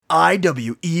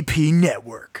IWEP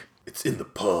Network. It's in the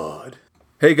pod.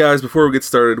 Hey guys, before we get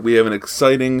started, we have an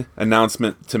exciting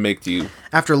announcement to make to you.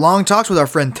 After long talks with our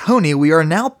friend Tony, we are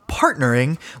now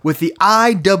partnering with the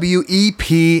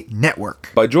IWEP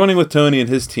Network. By joining with Tony and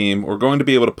his team, we're going to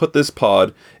be able to put this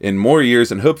pod in more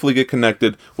years and hopefully get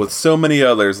connected with so many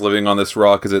others living on this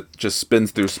rock as it just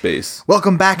spins through space.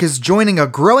 Welcome Back is joining a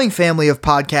growing family of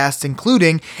podcasts,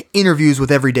 including interviews with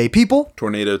everyday people,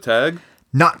 Tornado Tag,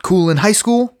 Not Cool in High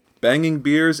School, Banging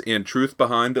Beers, and Truth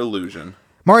Behind Illusion.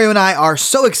 Mario and I are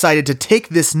so excited to take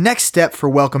this next step for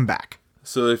Welcome Back.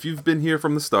 So if you've been here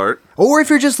from the start, Or if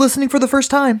you're just listening for the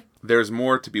first time, there's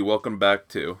more to be welcomed back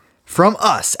to. from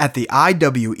us at the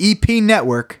IWEP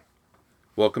Network,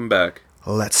 Welcome back.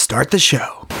 let's start the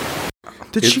show.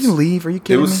 Did she leave? Are you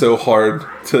kidding me? It was me? so hard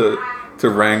to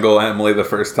wrangle Emily the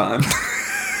first time.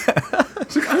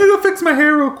 She's like, I'm gonna go fix my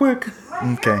hair real quick.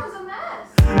 Okay.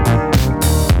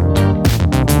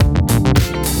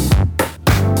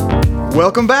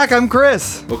 Welcome back, I'm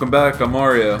Chris. Welcome back, I'm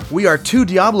Mario. We are two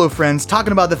Diablo friends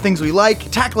talking about the things we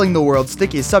like, tackling the world's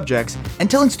stickiest subjects,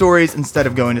 and telling stories instead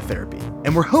of going to therapy.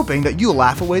 And we're hoping that you'll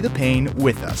laugh away the pain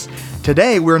with us.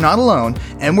 Today, we're not alone,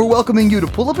 and we're welcoming you to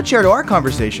pull up a chair to our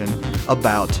conversation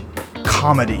about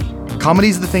comedy.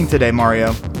 Comedy's the thing today,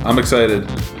 Mario. I'm excited.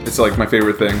 It's like my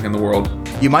favorite thing in the world.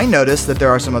 You might notice that there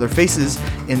are some other faces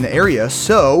in the area,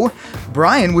 so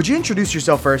Brian, would you introduce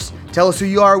yourself first? Tell us who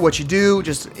you are, what you do,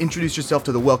 just introduce yourself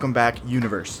to the Welcome Back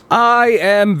universe. I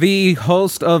am the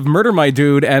host of Murder My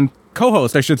Dude and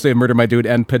co-host, I should say, Murder My Dude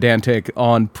and Pedantic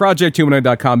on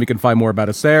ProjectHumanoid.com. You can find more about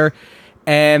us there.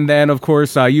 And then, of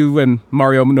course, you and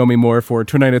Mario know me more for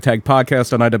Tornado Tag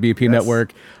Podcast on IWP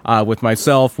Network, with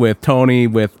myself, with Tony,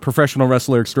 with professional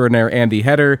wrestler extraordinaire Andy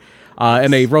Header,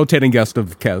 and a rotating cast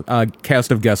of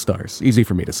guest stars. Easy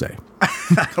for me to say.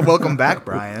 Welcome back,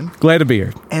 Brian. Glad to be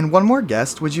here. And one more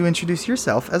guest, would you introduce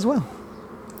yourself as well?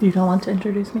 You don't want to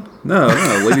introduce me? No,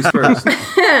 ladies first.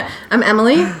 I'm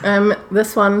Emily. I'm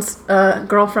this one's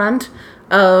girlfriend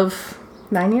of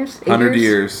 9 years? 100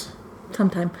 years.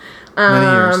 Sometime. Many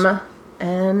years.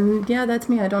 And yeah, that's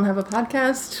me. I don't have a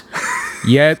podcast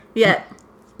Yet.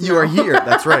 You are here.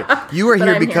 That's right. You are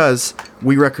here I'm because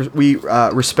we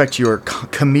respect your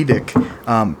comedic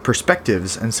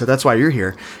perspectives, and so that's why you're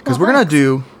here. Because we're gonna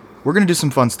do some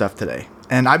fun stuff today.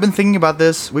 And I've been thinking about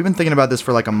this. We've been thinking about this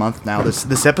for like a month now.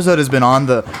 This episode has been on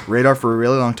the radar for a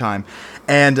really long time.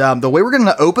 And the way we're going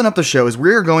to open up the show is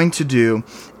we're going to do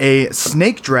a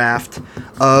snake draft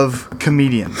of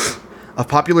comedians, of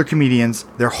popular comedians,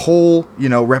 their whole,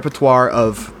 repertoire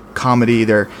of comedy,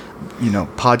 their,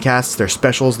 podcasts, their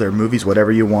specials, their movies,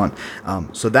 whatever you want.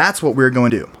 So that's what we're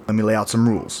going to do. Let me lay out some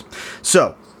rules.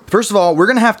 So, first of all, we're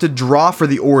going to have to draw for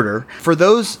the order. For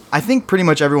those, I think pretty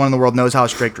much everyone in the world knows how a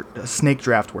snake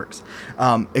draft works,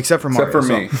 except for Mario. Except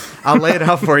for me. So I'll lay it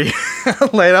out for you. I'll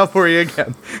lay it out for you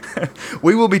again.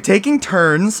 We will be taking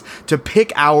turns to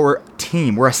pick our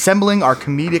team. We're assembling our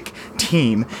comedic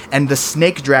team, and the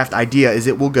snake draft idea is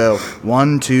it will go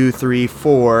 1, 2, 3,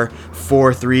 4,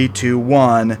 4, 3, 2,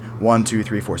 1, 1, 2,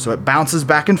 3, 4. So it bounces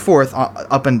back and forth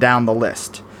up and down the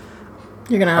list.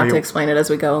 You're going to have to explain it as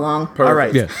we go along. Perfect. All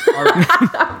right. Yeah.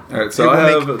 All right, so I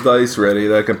have dice ready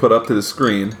that I can put up to the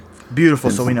screen. Beautiful,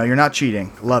 so we know you're not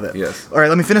cheating. Love it. Yes. All right,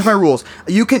 let me finish my rules.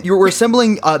 We're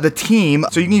assembling the team,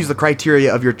 so you can use the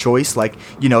criteria of your choice. Like,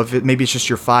 if maybe it's just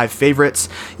your 5 favorites,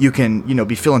 you can,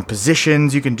 be filling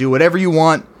positions. You can do whatever you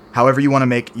want, however you want to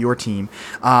make your team.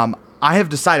 I have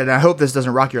decided, and I hope this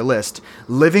doesn't rock your list,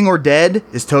 living or dead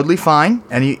is totally fine.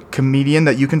 Any comedian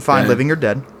that you can find living or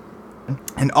dead.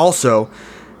 And also,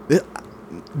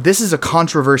 this is a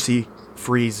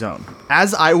controversy-free zone.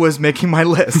 As I was making my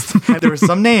list, there were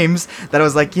some names that I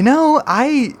was like,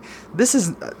 this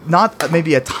is not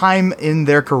maybe a time in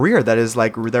their career that is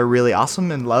like they're really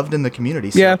awesome and loved in the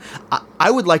community. So Yeah. I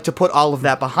would like to put all of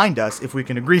that behind us if we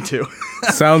can agree to.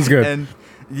 Sounds good. And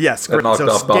yes, That knocked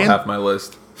off about half my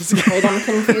list. Wait, I'm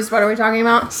confused. What are we talking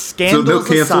about? Scandals So no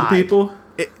canceled aside, people?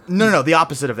 No, the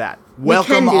opposite of that. We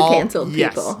Welcome can do all. canceled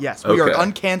people. Yes, we are Okay.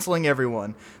 uncanceling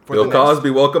everyone. For Bill the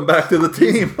Cosby, welcome back to the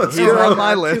team. Let's He's go. on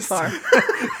my Too list. far.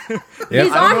 Yeah.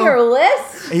 He's I don't on know. your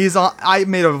list? He's on. I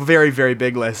made a very, very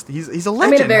big list. He's a I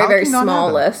legend. made a very, How very can you not small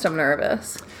know that? list. I'm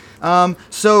nervous.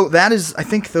 So that is, I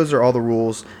think those are all the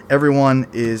rules. Everyone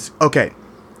is okay.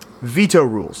 Veto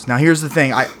rules. Now here's the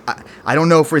thing. I don't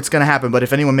know if it's going to happen, but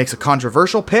if anyone makes a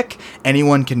controversial pick,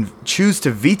 anyone can choose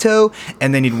to veto,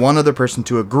 and they need one other person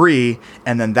to agree,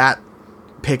 and then that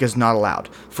pick is not allowed.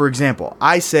 For example,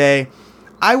 I say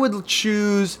I would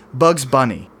choose Bugs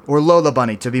Bunny or Lola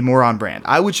Bunny to be more on brand.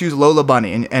 I would choose Lola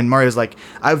Bunny, and Mario's like,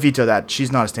 I veto that.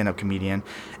 She's not a stand-up comedian.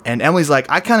 And Emily's like,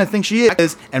 I kind of think she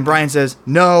is. And Brian says,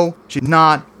 no, she's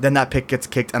not. Then that pick gets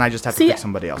kicked, and I just have to pick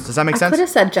somebody else. Does that make I sense? could have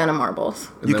said Jenna Marbles.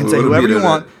 You can say whoever you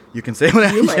want. You can say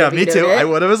whatever. You might Yeah, have me vetoed too. it, I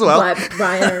would have as well. But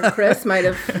Brian or Chris might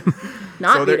have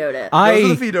not vetoed it. Those are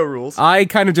the veto rules. I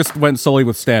kind of just went solely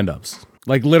with stand-ups.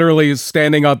 Like literally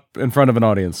standing up in front of an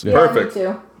audience. Yeah. Perfect. Me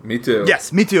too. Me too.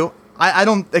 Yes, me too. I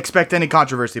don't expect any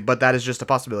controversy, but that is just a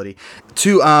possibility.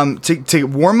 To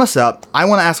warm us up, I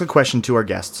want to ask a question to our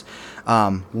guests.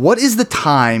 What is the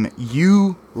time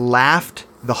you laughed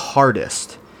the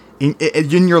hardest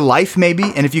in your life, maybe?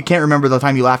 And if you can't remember the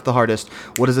time you laughed the hardest,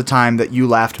 what is the time that you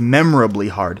laughed memorably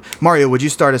hard? Mario, would you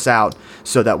start us out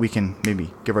so that we can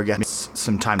maybe give our guests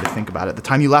some time to think about it? The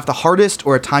time you laughed the hardest,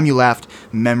 or a time you laughed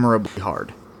memorably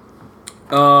hard?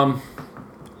 I'm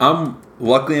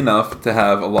lucky enough to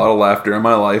have a lot of laughter in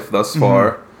my life thus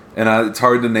far, and it's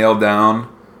hard to nail down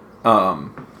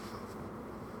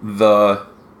the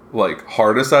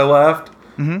hardest I laughed.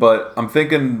 But I'm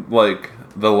thinking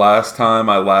the last time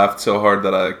I laughed so hard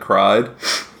that I cried,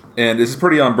 and this is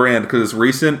pretty on brand because it's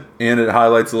recent and it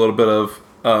highlights a little bit of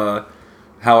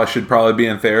how I should probably be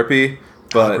in therapy.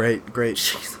 But Great.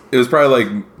 it was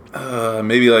probably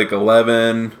maybe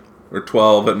 11 or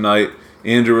 12 at night.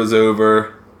 Andrew was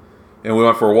over, and we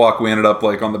went for a walk. We ended up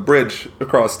on the bridge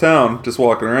across town, just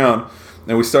walking around,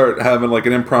 and we start having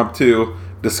an impromptu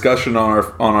discussion on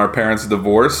our parents'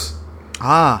 divorce.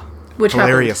 Which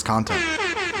Hilarious content.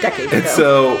 decades And ago.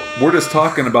 so we're just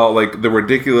talking about the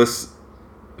ridiculous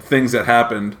things that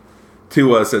happened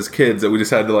to us as kids that we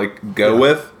just had to go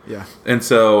with. Yeah. And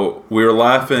so we were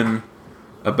laughing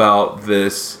about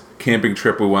this camping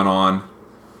trip we went on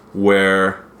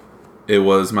where it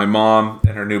was my mom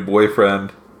and her new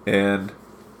boyfriend, and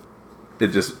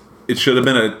it should have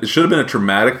been a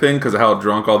traumatic thing because of how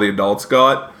drunk all the adults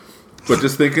got. But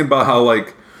just thinking about how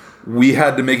we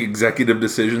had to make executive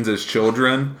decisions as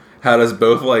children had us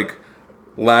both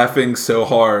laughing so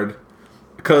hard,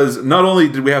 because not only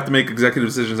did we have to make executive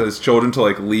decisions as children to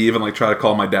leave and try to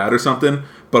call my dad or something,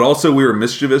 but also we were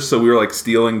mischievous, so we were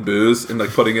stealing booze and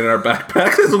putting it in our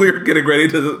backpacks as we were getting ready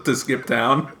to skip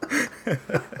town.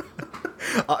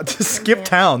 To skip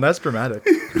town, that's dramatic.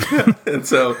 and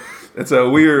so I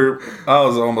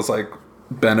was almost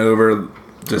bent over,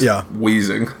 just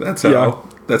wheezing. That's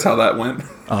how that went.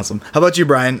 Awesome. How about you,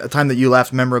 Brian? A time that you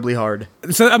laughed memorably hard?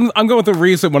 So I'm going with the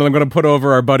recent one. I'm going to put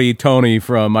over our buddy Tony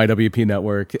from IWP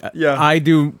Network. Yeah. I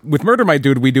do, with Murder My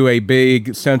Dude, we do a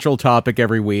big central topic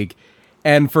every week.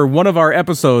 And for one of our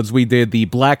episodes, we did the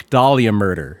Black Dahlia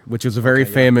murder, which is a very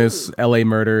famous LA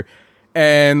murder.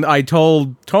 And I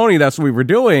told Tony that's what we were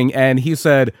doing, and he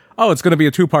said, oh, it's going to be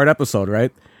a 2-part episode,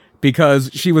 right? Because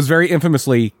she was very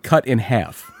infamously cut in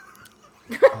half.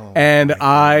 And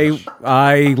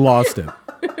I lost it.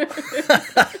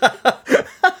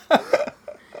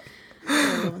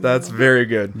 That's very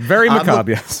good. Very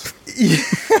macabre, yes.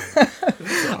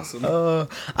 Awesome.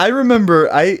 I remember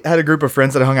I had a group of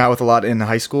friends that I hung out with a lot in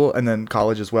high school and then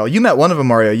college as well. You met one of them,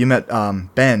 Mario. You met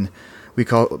Ben. We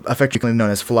call affectionately known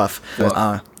as Fluff.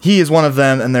 He is one of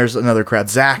them, and there's another crowd.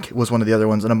 Zach was one of the other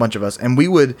ones, and a bunch of us. And we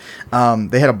would,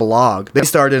 they had a blog. They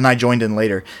started, and I joined in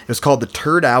later. It was called the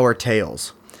Turd Hour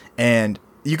Tales, and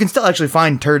you can still actually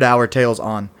find Turd Hour Tales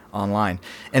online.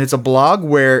 And it's a blog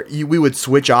where we would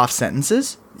switch off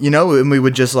sentences, and we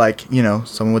would just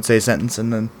someone would say a sentence,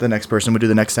 and then the next person would do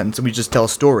the next sentence, and we just tell a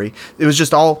story. It was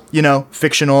just all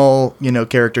fictional,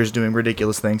 characters doing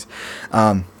ridiculous things,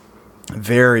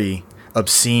 very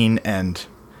obscene and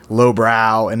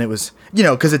lowbrow, and it was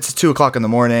because it's 2:00 in the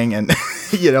morning, and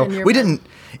we didn't.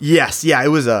 Yes, yeah, it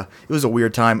was a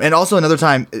weird time. And also another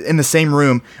time in the same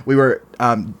room, we were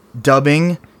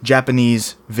dubbing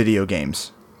Japanese video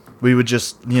games. We would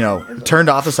just turned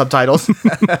off the subtitles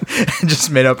and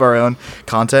just made up our own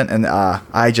content, and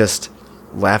I just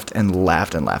laughed and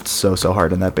laughed and laughed so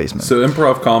hard in that basement. So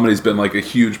improv comedy's been a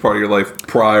huge part of your life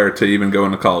prior to even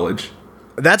going to college.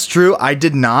 That's true. I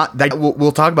did not.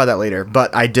 We'll talk about that later.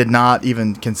 But I did not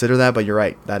even consider that. But you're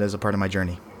right. That is a part of my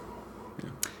journey. Yeah.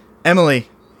 Emily.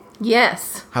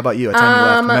 Yes. How about you? A time you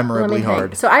laughed memorably let me think.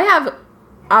 hard. So I have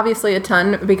obviously a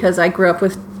ton because I grew up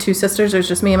with 2 sisters. There's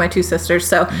just me and my 2 sisters.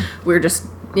 So we were just,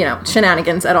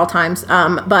 shenanigans at all times.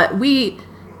 But we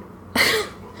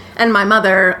and my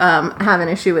mother have an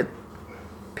issue with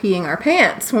peeing our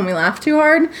pants when we laugh too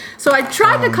hard. So I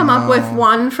tried to come up with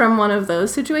one from one of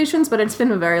those situations, but it's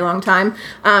been a very long time.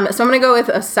 So I'm going to go with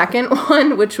a second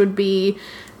one, which would be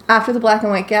after the Black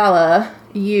and White Gala.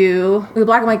 The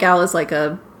Black and White Gala is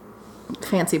a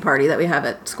fancy party that we have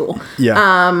at school. Yeah.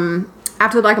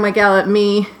 After the Black and White Gala,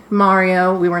 me,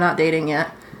 Mario, we were not dating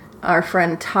yet, our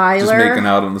friend Just Tyler. making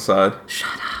out on the side. Shut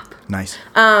up. Nice.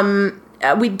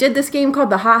 We did this game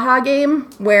called the Ha Ha game,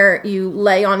 where you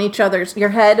lay on your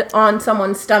head on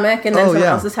someone's stomach, and then someone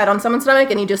else's head on someone's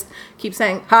stomach, and you just keep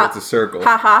saying ha. So it's a circle.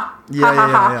 Ha ha. Yeah, ha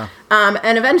ha yeah, ha.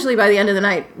 And eventually, by the end of the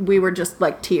night, we were just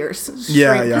like tears.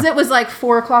 Yeah. Because it was like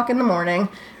 4:00 in the morning.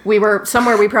 We were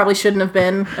somewhere we probably shouldn't have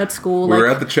been at school. We were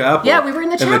at the chapel. Yeah, we were in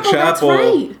the chapel. And the chapel that's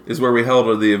right. is where we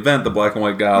held the event, the Black and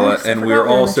White Gala, Yes, I and we forgot were we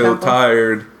were in all the so chapel.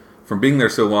 tired from being there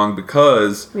so long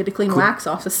because We had to clean wax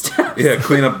off the steps.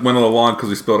 clean up one of the lawn because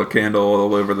we spilled a candle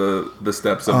all over the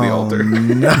steps of the altar.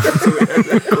 Cleaned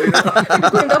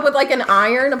up with like an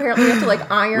iron. Apparently, we have to like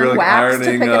iron We're, like, wax to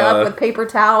ironing, pick it up with paper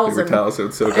towels. Paper towels so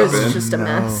it soak It up was in. just a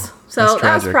mess. That's So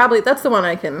that's tragic. that's the one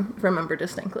I can remember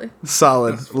distinctly.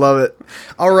 Solid. Love it.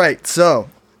 All right. So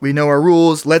we know our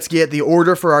rules. Let's get the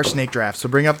order for our snake draft. So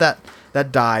bring up that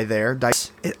die there.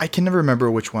 Dice. I can never remember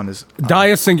which one is. Die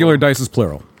is singular, dice is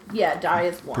plural. Yeah, die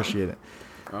is one. Appreciate it.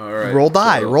 All right. Roll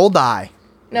die. so Roll die.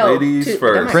 No, Ladies two,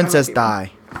 first. there might Princess be-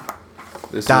 die.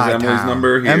 This Die is Emily's time.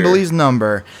 number here. Emily's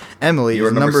number. Emily You are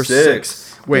is number number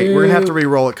 6. Wait, we're gonna have to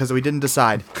re-roll it because we didn't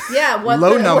decide. Yeah, what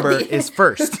Low the- number what the- is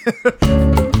first.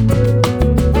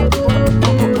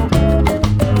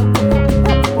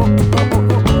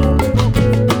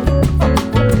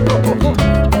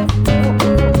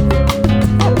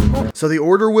 So the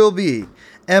order will be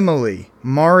Emily,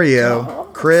 Mario,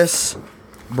 Chris,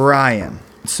 Brian.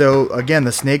 So again,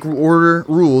 the snake order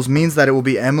rules means that it will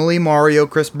be Emily, Mario,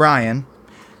 Chris, Brian.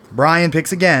 Brian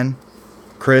picks again.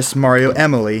 Chris, Mario,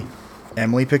 Emily.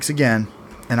 Emily picks again.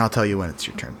 And I'll tell you when it's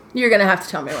your turn. You're gonna have to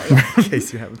tell me what. Yeah. In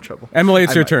case you have trouble. Emily,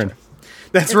 it's I your might turn. try.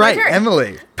 That's It's my right, turn.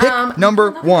 Emily. Pick number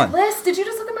Look at 1. my list. Did you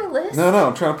just look at my list? No,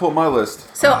 I'm trying to pull up my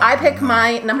list. So I pick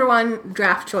my number 1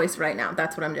 draft choice right now.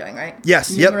 That's what I'm doing, right? Yes,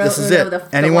 yep, Numero this is uno, it. the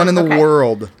Anyone one- in the okay.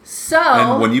 world. So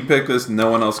And when you pick this, no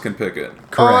one else can pick it.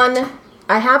 Correct.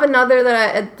 I have another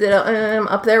that I'm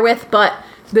up there with, but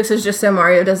this is just so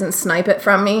Mario doesn't snipe it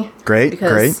from me. Great,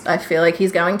 because great. I feel like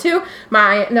he's going to.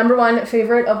 My number 1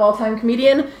 favorite of all time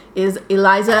comedian is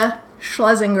Eliza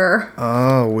Schlesinger. Oh, She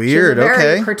has a weird. very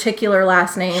Okay. particular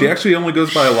last name. She actually only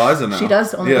goes by Eliza now. She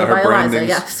does only go her by Eliza, branding's-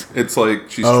 yes. It's like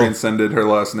she's Oh. transcended her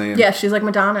last name. Yeah, she's like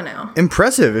Madonna now.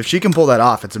 Impressive. If she can pull that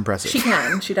off, it's impressive. She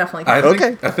can. She definitely I can. think,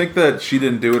 Okay. I think that she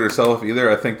didn't do it herself either.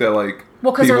 I think that like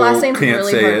Well, because her people last name's can't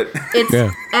really say hard. it. It's Yeah.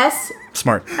 S.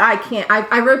 Smart. I can't.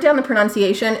 I wrote down the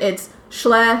pronunciation. It's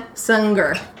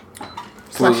Schlesinger.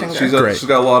 So Schlesinger. Great. she's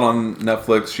got a lot on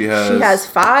Netflix. She has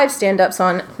 5 stand-ups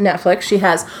on Netflix. She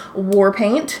has War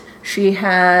Paint. She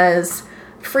has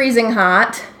Freezing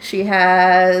Hot. She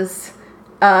has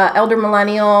Elder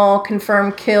Millennial,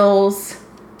 Confirmed Kills.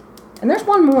 And there's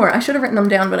one more. I should have written them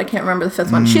down, but I can't remember the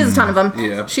 5th one. She has a ton of them.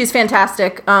 Yeah. She's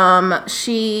fantastic.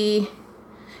 She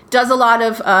does a lot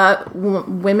of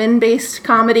women-based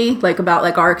comedy, like about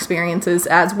like our experiences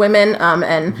as women,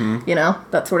 and you know,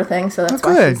 that sort of thing. So that's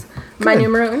why Good. she's my Good.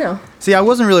 numero uno. See, I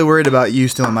wasn't really worried about you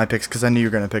stealing my picks because I knew you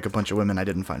were going to pick a bunch of women I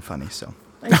didn't find funny. So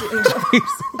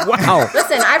Wow.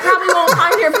 Listen, I probably won't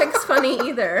find your picks funny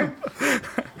either.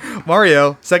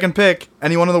 Mario, second pick.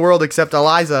 Anyone in the world except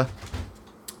Eliza.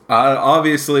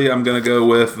 Obviously, I'm gonna go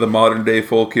with the modern day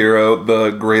folk hero,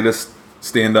 the greatest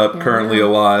stand-up currently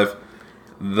alive,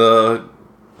 the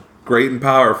great and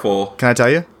powerful Can I tell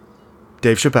you?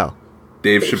 Dave Chappelle.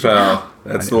 Dave Chappelle.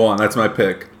 That's the one. That's my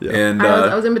pick. Yeah. And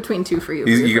I was in between 2 for you.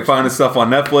 you can find his stuff on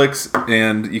Netflix,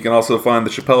 and you can also find the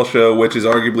Chappelle Show, which is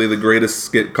arguably the greatest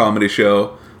skit comedy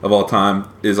show of all time,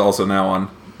 is also now on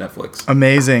Netflix.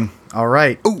 Amazing. All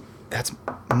right. Ooh, that's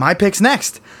my picks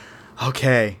next.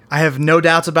 Okay. I have no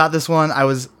doubts about this one. I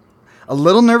was a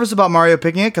little nervous about Mario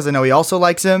picking it because I know he also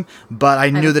likes him, but I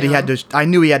knew a that he had feeling. to. I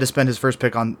knew he had to spend his first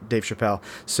pick on Dave Chappelle.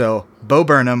 So Bo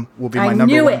Burnham will be my I number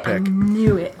knew 1 it. pick. I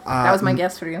knew it. That was my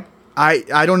guess for you.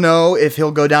 I don't know if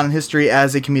he'll go down in history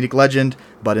as a comedic legend,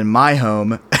 but in my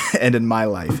home and in my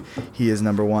life, he is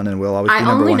number 1 and will always be I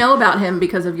number 1. only know about him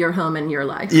because of your home and your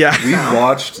life. Yeah. We've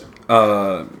watched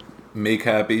Make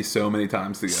Happy so many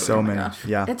times together. So many. gosh.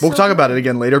 Yeah. It's We'll so talk about good. it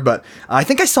again later, but I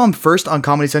think I saw him first on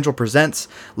Comedy Central Presents.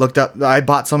 Looked up, I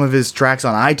bought some of his tracks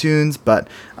on iTunes, but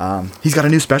he's got a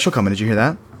new special coming. Did you hear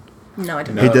that? No, I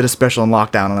didn't. He did a special in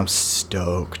lockdown, and I'm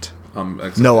stoked.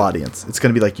 No audience. It's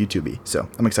going to be like YouTube-y, so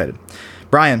I'm excited.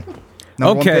 Brian,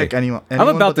 number 1 Okay. pick. Anyone I'm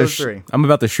about but to those 3. I'm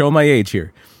about to show my age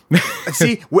here.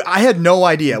 See, I had no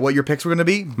idea what your picks were going to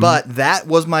be, but that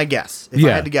was my guess. If I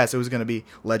Yeah. had to guess, it was going to be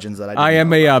legends that I didn't I am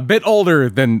know. a bit older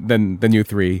than you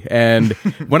 3, and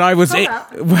when I was 8,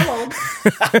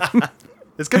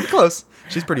 It's going to be close.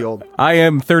 She's pretty old. I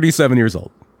am 37 years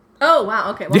old. Oh,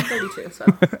 wow. Okay. Well, I'm 32. So.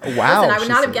 Wow. Listen, I would she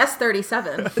not have said. guessed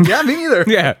 37. Yeah, me neither.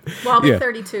 Yeah. Well, I'll be Yeah.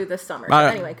 32 this summer. So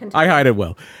anyway, continue. I hide it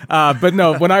well. But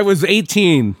no, when I was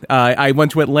 18, I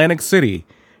went to Atlantic City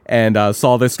and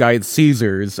saw this guy at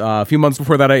Caesars. A few months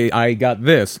before that, I got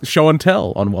this show and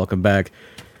tell on Welcome Back.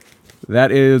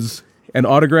 That is an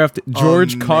autographed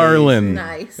George Amazing. Carlin.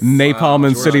 Nice. Napalm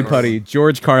and George City Carlin. Putty.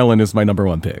 George Carlin is my number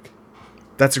one pick.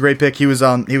 That's a great pick. He was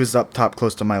up top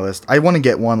close to my list. I want to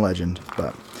get one legend,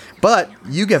 but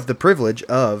you get the privilege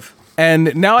of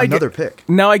And now Another pick.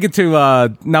 Now I get to.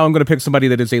 Now I'm going to pick somebody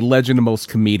that is a legend amongst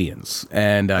comedians,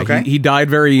 and Okay. he died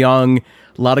very young.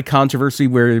 A lot of controversy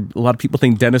where a lot of people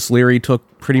think Dennis Leary took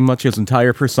pretty much his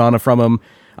entire persona from him.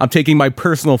 I'm taking my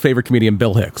personal favorite comedian,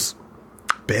 Bill Hicks.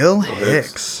 Bill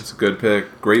Hicks. It's a good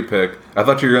pick. Great pick. I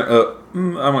thought you were gonna.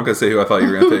 I'm not gonna say who I thought you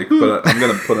were gonna take, but I'm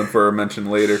gonna put him for a mention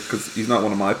later because he's not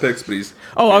one of my picks, but he's.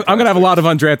 Oh, I'm going to have a lot of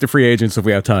undrafted free agents if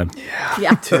we have time.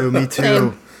 Yeah. Me too.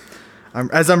 Same.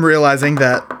 As I'm realizing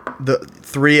that the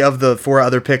 3 of the 4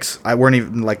 other picks I weren't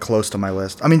even like close to my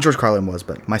list. I mean, George Carlin was,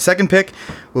 but my second pick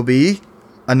will be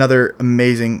another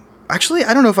amazing. Actually,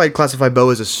 I don't know if I'd classify Bo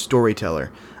as a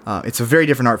storyteller. It's a very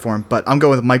different art form, but I'm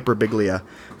going with Mike Birbiglia.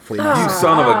 Flea You Market.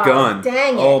 son of a gun!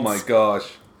 dang Oh it. my gosh!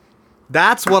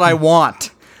 That's what I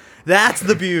want. That's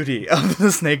the beauty of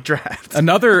the snake draft.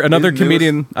 Another newest-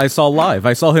 comedian I saw live.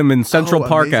 I saw him in Central Oh,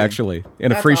 Park, amazing. actually,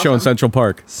 in a That's free show in awesome. Central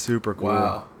Park. Super cool.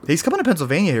 Wow. He's coming to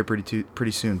Pennsylvania here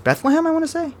pretty soon. Bethlehem, I want to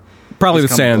say. Probably He's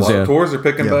the coming Sands, A lot yeah. of tours are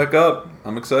picking Yeah. back up.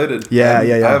 I'm excited. Yeah,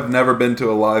 yeah. I've never been to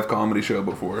a live comedy show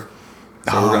before,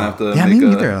 so we're gonna have to yeah, me make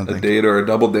neither, I don't a think. date or a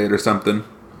double date or something.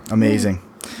 Amazing.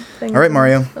 Things All right,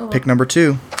 Mario. so- Pick number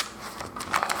 2.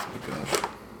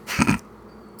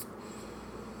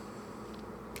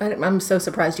 I'm so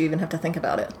surprised you even have to think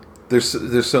about it.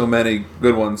 There's so many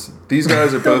good ones. These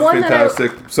guys are both one that I-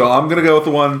 fantastic. So I'm gonna go with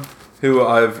the one who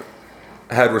I've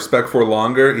had respect for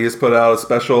longer. He has put out a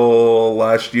special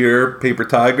last year, Paper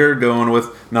Tiger, going with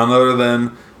none other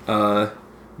than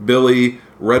Billy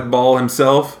Red Ball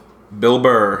himself, Bill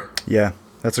Burr. Yeah,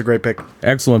 that's a great pick.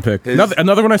 Excellent pick.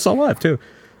 Another one I saw live, too.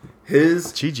 His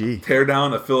GG.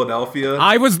 teardown of Philadelphia.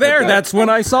 I was there. That's when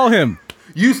I saw him.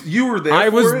 you were there. I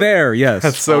was for it? there,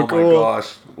 yes. So oh cool. my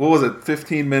gosh. What was it?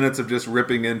 15 minutes of just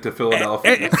ripping into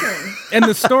Philadelphia. And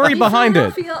the story behind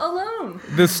it. Philadelphia alone.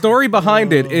 The story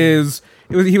behind it is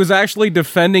he was actually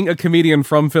defending a comedian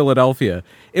from Philadelphia.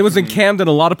 It was in Camden.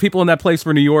 A lot of people in that place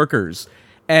were New Yorkers.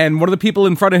 And one of the people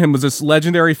in front of him was this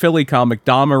legendary Philly comic,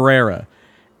 Dom Herrera.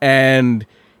 And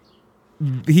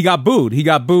he got booed. He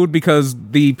got booed because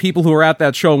the people who were at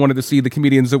that show wanted to see the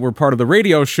comedians that were part of the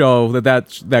radio show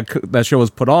that show was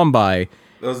put on by.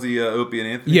 That was the Opie and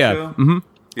Anthony Yeah. show? hmm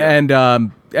Yeah.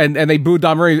 And they booed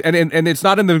Dom Herrera. And it's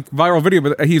not in the viral video,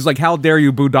 but he's like, "How dare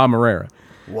you boo Dom Herrera?"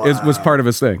 Was part of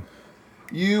his thing.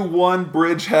 You one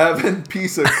bridge having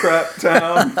piece of crap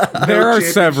town. There No are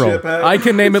several. championship having- I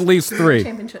can name at least 3.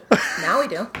 Championship. Now we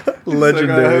do.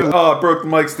 Legendary. Like, oh, I broke the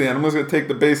mic stand. I'm just gonna take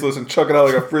the baseless and chuck it out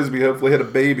like a frisbee. Hopefully, hit a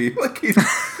baby. Like he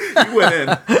went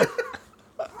in.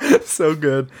 So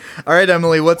good. All right,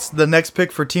 Emily, what's the next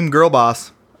pick for Team Girl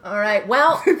Boss? All right.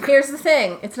 Well, here's the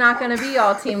thing. It's not going to be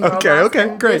all Team Girl Okay, Boss, okay,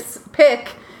 and great. This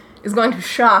pick is going to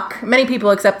shock many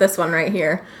people except this one right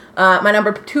here. My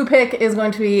number 2 pick is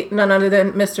going to be none other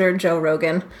than Mr. Joe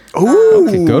Rogan. Ooh.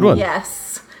 Okay, good one.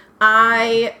 Yes.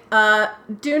 I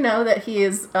do know that he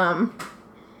is back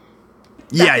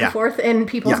Yeah. and forth in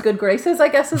people's Yeah. good graces, I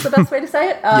guess is the best way to say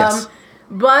it. Yes.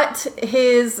 But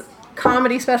his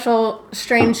comedy special,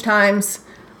 Strange Times,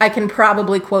 I can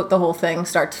probably quote the whole thing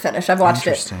start to finish. I've watched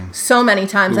it Interesting. so many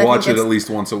times. We I watch think it it's- at least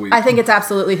once a week. I think it's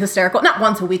absolutely hysterical. Not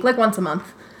once a week, like once a month.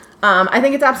 I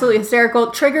think it's absolutely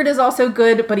hysterical. Triggered is also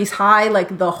good, but he's high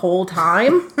like the whole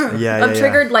time. Yeah.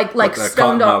 Triggered like Like that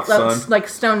stoned off, Cottonmouth Son? like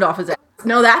stoned off his ass.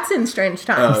 No, that's in Strange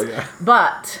Times. Oh, yeah.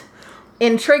 But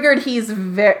in Triggered,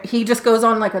 he just goes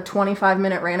on like a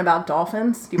 25-minute rant about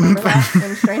dolphins. Do you remember that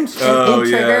in Strange? Oh, in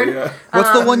yeah, Triggered. yeah.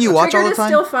 What's the one you watch all Triggered the is time?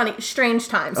 still funny. Strange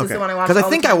Times is the one I watch. Because I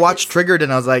all think the I time. watched Triggered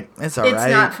and I was like, it's all It's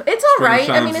right. not. It's all right. I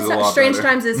Times mean, is it's a not. lot Strange better.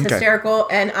 Times is Okay. hysterical,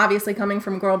 and obviously coming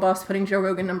from Girl Boss, putting Joe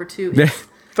Rogan number 2. Is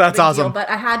That's big deal, awesome. but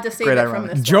I had to save Great it from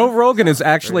irony. this. Joe one. Rogan is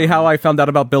actually how I found out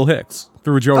about Bill Hicks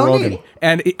through Joe Oh, Rogan. neat.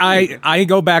 And I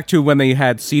go back to when they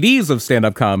had CDs of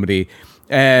stand-up comedy.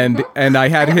 And I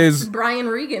had his Brian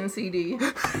Regan CD.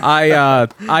 I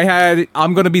had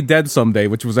I'm Gonna Be Dead Someday,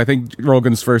 which was I think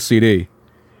Rogan's first CD.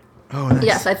 Oh, nice.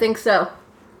 Yes, I think so.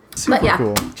 Super But yeah,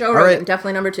 cool. Joe All Rogan, right.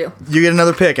 definitely number 2. You get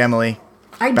another pick, Emily.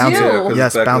 I Bounce do. it. 'cause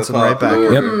Yes, it's back to the bouncing top. right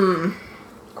back. Yep.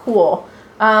 Cool.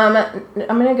 I'm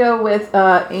gonna go with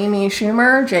Amy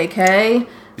Schumer, JK.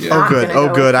 Yeah. Oh, Not good. gonna Oh,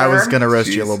 go good. with I was her. going to roast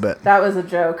you a Jeez. little bit. That was a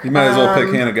joke. You might as well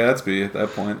pick Hannah Gadsby at that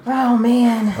point. Oh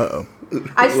man. Uh-oh.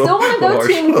 I still want to go Harsh.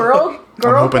 Team Girl.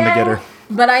 Girl I'm hoping to Gang, get her.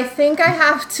 But I think I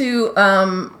have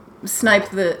to snipe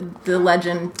the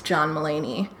legend John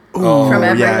Mulaney from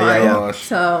everyone. yeah.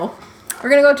 So we're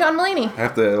gonna go with John Mulaney. I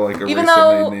have to like erase Even so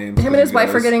though many him names. and his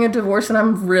wife are getting a divorce, and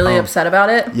I'm really upset about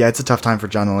it. Yeah, it's a tough time for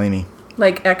John Mulaney.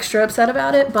 Like extra upset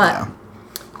about it. But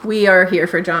we are here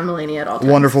for John Mulaney at all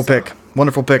times. Wonderful so. pick.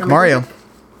 Wonderful pick. me Mario.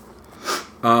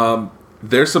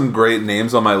 There's some great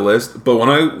names on my list, but when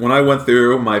I went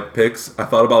through my picks, I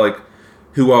thought about like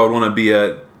who I would want to be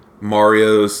at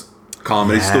Mario's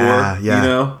comedy Yeah, store. yeah. You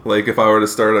know, like if I were to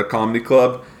start a comedy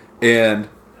club, and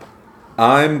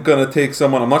I'm gonna take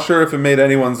someone. I'm not sure if it made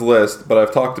anyone's list, but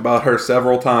I've talked about her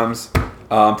several times.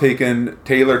 Taking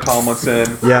Taylor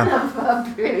Tomlinson,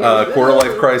 Yeah. Quarter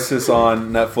Life Crisis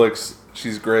on Netflix.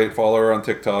 She's great. Follow her on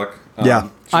TikTok. Yeah.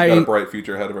 she's got I- a bright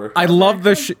future ahead of her. I love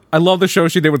the I love the show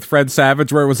she did with Fred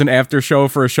Savage, where it was an after show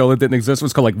for a show that didn't exist. It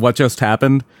was called like What Just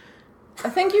Happened. I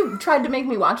think you tried to make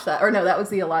me watch that, or no, that was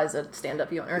the Eliza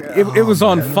stand-up. You or no. It was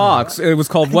on Fox. It was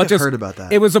called What I've Just. heard about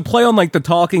that. It was a play on like The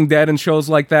Talking Dead and shows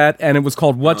like that, and it was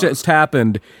called What Just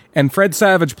Happened. And Fred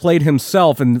Savage played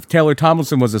himself, and Taylor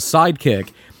Tomlinson was a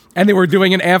sidekick, and they were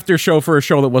doing an after show for a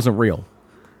show that wasn't real.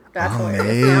 That's hilarious.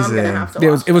 Now I'm Amazing. gonna have to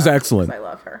It was- watch it was that, excellent. 'cause I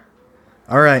love her.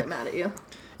 All right. I'm mad at you.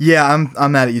 Yeah,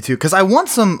 I'm mad at you too because I want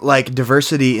some like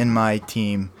diversity in my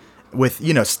team with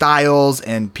styles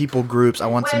and people groups. I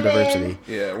want some Women. diversity.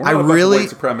 Yeah, we're I not a bunch of really, white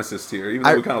supremacists here, even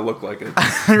though we kind of look like it.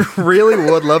 I really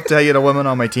would love to get a woman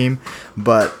on my team,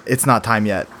 but it's not time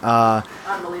yet.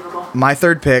 Unbelievable. My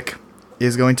third pick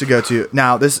is going to go to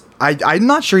now. I'm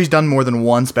not sure he's done more than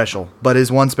one special, but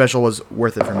his one special was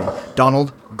worth it for me.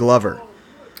 Donald Glover,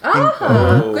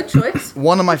 Oh, good choice.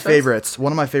 one of my Good choice. favorites,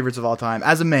 one of my favorites of all time.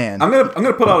 As a man, I'm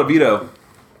gonna put out a veto.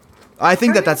 I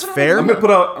think that's fair. I'm gonna put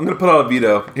out a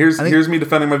veto. Here's me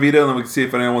defending my veto, and then we can see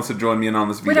if anyone wants to join me in on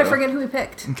this veto. Wait, I forget who we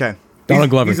picked. Okay. Donald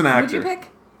Glover. He's an Who'd you actor. pick?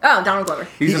 Oh, Donald Glover.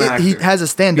 He's an actor. He has a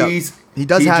stand-up. He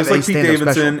does have just a like Pete stand-up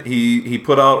Davidson. special. He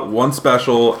put out one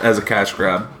special as a cash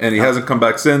grab, and he hasn't come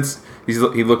back since. He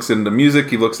looks into music.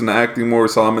 He looks into acting more. We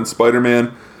saw him in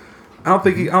Spider-Man. I don't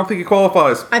think he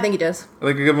qualifies. I think he does. I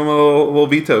think I give him a little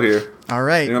veto here. All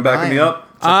right. Anyone backing me Brian. up?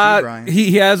 It's up to you, Brian.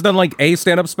 He has done like a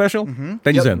stand up special. Then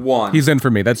he's Yep. in. One. He's in for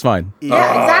me. That's fine. Yeah,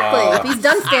 exactly. If he's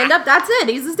done stand-up, that's it.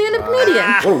 He's a stand-up comedian.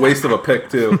 What a waste of a pick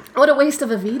too. What a waste of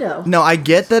a veto. No, I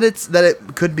get that it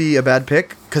could be a bad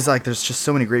pick because like there's just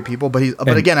so many great people. But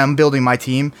again, I'm building my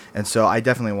team, and so I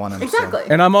definitely want him. so. Exactly.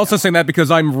 And I'm also saying that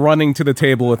because I'm running to the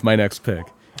table with my next pick.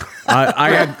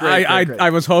 I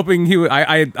was hoping he would.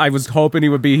 I was hoping he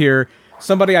would be here.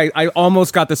 Somebody I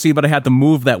almost got to see, but I had to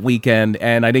move that weekend,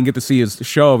 and I didn't get to see his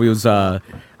show. He was I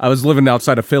was living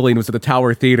outside of Philly, and it was at the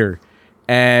Tower Theater,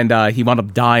 and he wound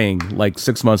up dying like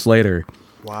 6 months later.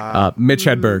 Wow. Mitch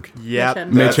Hedberg. Yep. Mitch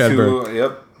Mitch That's Hedberg. who.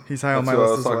 Yep. He's high on That's my who I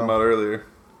list was as talking well. about earlier.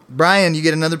 Brian, you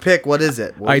get another pick. What is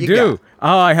it? What I you do. got?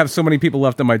 Oh, I have so many people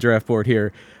left on my draft board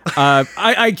here.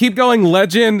 I keep going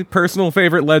legend, personal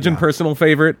favorite, legend, personal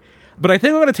favorite. But I think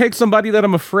I'm going to take somebody that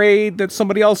I'm afraid that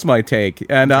somebody else might take.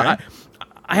 And I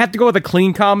have to go with a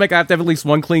clean comic. I have to have at least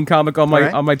one clean comic on my All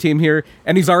right. on my team here.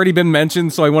 And he's already been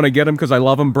mentioned, so I want to get him because I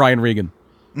love him. Brian Regan.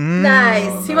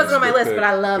 Nice. He wasn't on my Good list, pick, but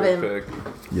I love good him.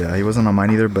 pick. Yeah, he wasn't on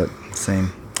mine either, but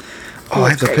same. Oh,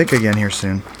 I have to great. pick again here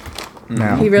soon.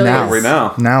 Now. He really now. is. Right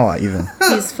now. Now even.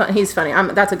 He's funny.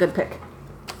 That's a good pick.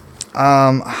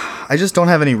 I just don't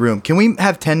have any room. Can we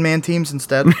have 10-man teams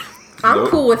instead? I'm Nope,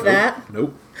 cool with nope, that.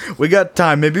 Nope. We got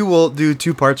time. Maybe we'll do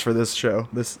 2 parts for this show,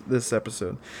 this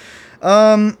episode.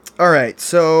 All right,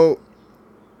 so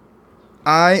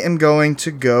I am going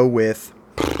to go with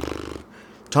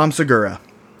Tom Segura,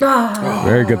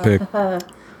 Very good pick. one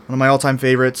of my all-time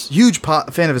favorites. Huge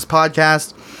fan of his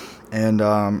podcast, and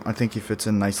I think he fits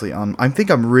in nicely on. I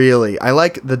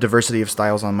like the diversity of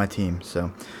styles on my team.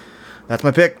 So that's my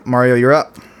pick. Mario, you're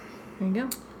up. There you go.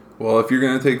 Well, if you're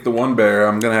going to take the one bear,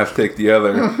 I'm going to have to take the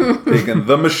other. Taking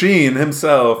the machine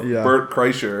himself, Yeah. Bert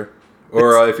Kreischer.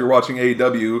 Or if you're watching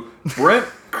AEW, Brent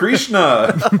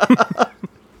Krishna.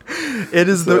 It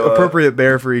is the So, appropriate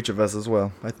bear for each of us as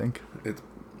well, I think. It's I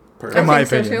perfect. In my think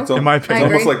so, opinion. too. It's, al- in my it's opinion.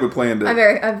 almost agree. like we planned it.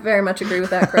 I very much agree with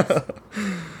that, Chris.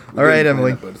 We All right, didn't plan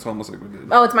Emily. it, but it's almost like we did.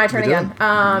 Oh, it's my turn We did.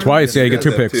 again. Twice, yeah, you get guys 2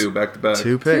 have picks. 2 back to back.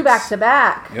 2 picks. 2 back to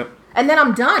back. Yep. And then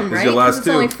I'm done, This is right? your 'Cause last it's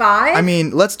 2. only 5. I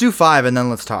mean, let's do 5 and then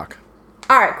let's talk.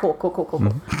 All right, cool.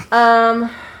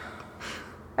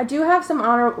 I do have some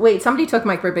honor. Wait, somebody took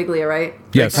Mike Birbiglia, right?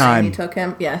 Yes. Time. You took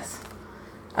him. Yes.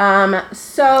 So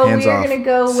Hands we are off, gonna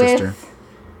go sister. with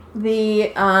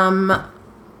the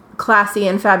classy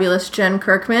and fabulous Jen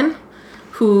Kirkman,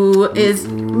 who is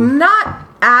not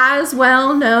as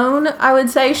well known, I would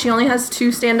say. She only has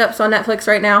 2 stand-ups on Netflix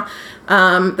right now.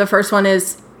 The first one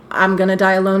is I'm Gonna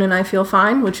Die Alone and I Feel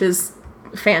Fine, which is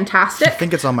fantastic. I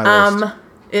think it's on my list.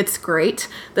 It's great.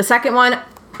 The second one,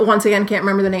 once again, can't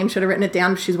remember the name. Should have written it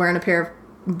down. She's wearing a pair of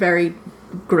very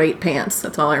great pants.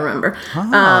 That's all I remember.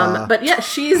 But yeah,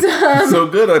 she's So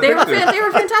good. they were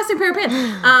a fantastic pair of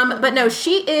pants. But no,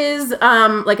 she is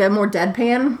like a more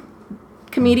deadpan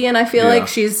comedian. I feel Yeah. like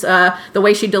she's the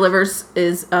way she delivers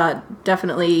is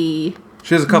definitely.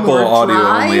 She has a couple more of audio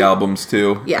dry. only albums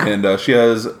too. Yeah. And she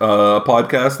has a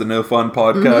podcast, the No Fun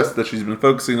podcast, that she's been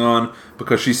focusing on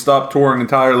because she stopped touring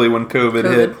entirely when COVID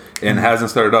hit and hasn't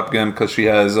started up again because she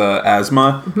has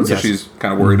asthma. So Yes. she's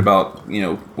kind of worried about,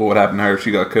 what would happen to her if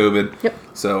she got COVID. Yep.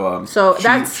 So, So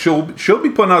that's- she'll be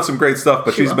putting out some great stuff,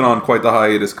 but she's will. been on quite the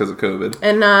hiatus because of COVID.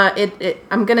 And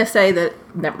I'm gonna say that.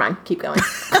 Never mind. Keep going.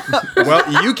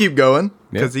 Well, you keep going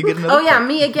because you get another. Oh yeah, pick.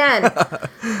 me again.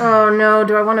 Oh no,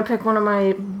 do I want to pick one of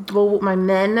my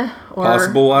men or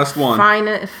Possible last one.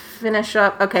 finish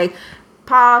up? Okay,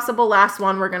 possible last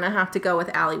one. We're gonna have to go with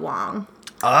Ali Wong,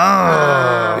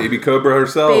 Baby Cobra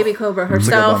herself. Baby Cobra one.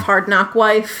 herself, Hard Knock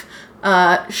wife.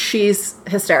 She's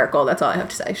hysterical. That's all I have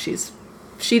to say.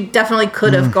 She definitely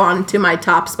could have gone to my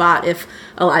top spot if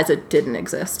Eliza didn't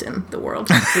exist in the world,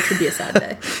 which would be a sad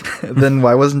day. Then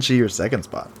why wasn't she your second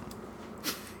spot?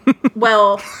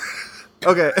 Well,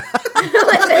 Okay.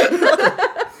 listen.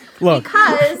 Look,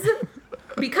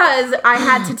 Because I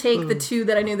had to take the 2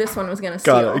 that I knew this one was going to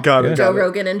steal. Got it. Joe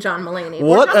Rogan and John Mulaney.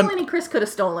 What Well, John an- Mulaney, Chris could have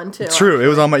stolen too. True. He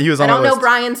was on I my don't know list.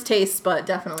 Brian's taste, but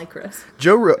definitely Chris.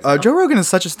 Joe Rogan is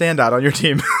such a standout on your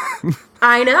team.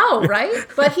 I know, right?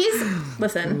 But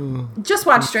listen, just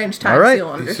watch Strange Times, All right.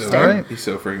 you'll He's so, understand. right. he's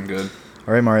so freaking good.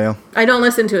 All right, Mario. I don't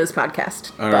listen to his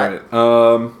podcast. All but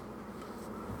right.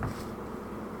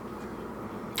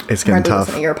 It's I getting do tough.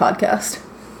 listen to your podcast.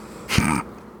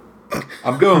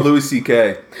 I'm going Louis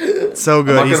C.K. So I'm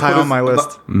good. not He's gonna high put on my his-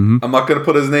 list. I'm not gonna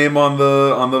put his name on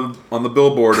the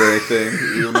billboard or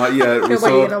anything. Not yet. We What, are still,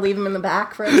 you going to leave him in the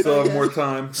back for still have everybody more to-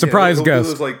 time. Surprise he'll do guest.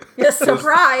 those, like, Yes, those-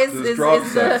 surprise those is drop the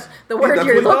sets. the He word you're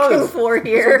definitely looking does. for He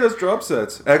here. does drop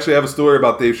sets. Actually, I have a story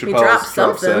about Dave He dropped Chappelle's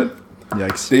drop something. set.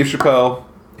 Yikes. Dave Chappelle,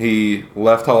 he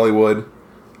left Hollywood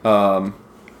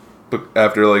but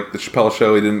after like the Chappelle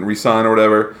show. He didn't resign or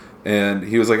whatever, and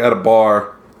he was like at a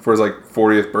bar for his like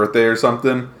 40th birthday or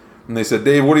something. And they said,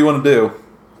 "Dave, what do you want to do?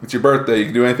 It's your birthday. You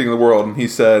can do anything in the world." And he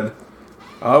said,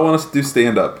 "I want us to do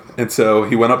stand-up." And so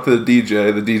he went up to the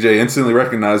DJ. The DJ instantly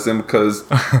recognized him because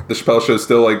the Chappelle show is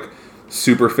still like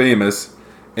super famous.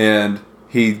 And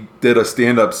he did a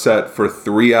stand-up set for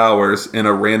 3 hours in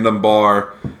a random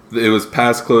bar. It was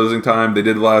past closing time. They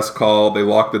did last call. They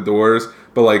locked the doors.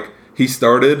 But like he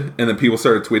started, and then people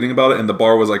started tweeting about it, and the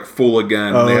bar was like full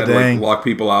again. Oh, and they had to dang. like lock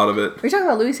people out of it. Are you talking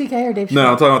about Louis C.K. or Dave Chappelle?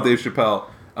 No, I'm talking about Dave Chappelle.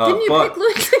 Didn't you but, pick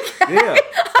Louis C.K.? Yeah.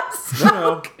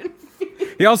 No.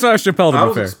 he also has Chappelle, I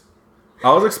to be was, fair.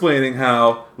 I was explaining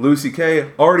how Louis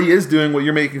C.K. already is doing what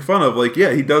you're making fun of. Like,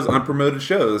 yeah, he does unpromoted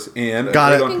shows. And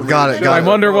Got it, unpromoted got it, shows got I it.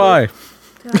 wonder why.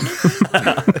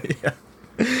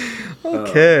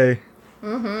 Okay.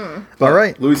 All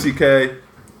right. Louis C.K.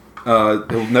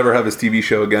 He'll never have his TV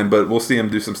show again, but we'll see him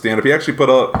do some stand-up. He actually put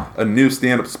up a new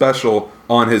stand-up special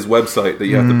on his website that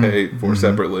you have to pay for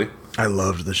separately. I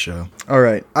loved the show. All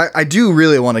right. I do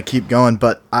really want to keep going,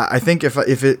 but I think if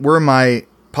it were my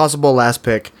possible last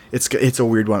pick, it's a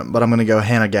weird one, but I'm going to go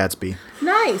Hannah Gadsby.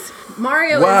 Nice.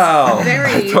 Mario Wow. is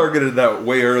very I targeted that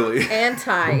way early.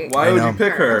 anti. Why I would know. you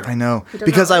pick her? I know. He does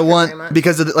Because not I like her want, very much.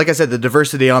 because of, like I said, the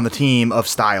diversity on the team of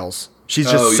styles. She's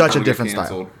just you such a wanna get different style.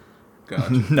 canceled.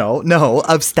 Gotcha. No,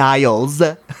 of styles.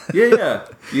 Yeah.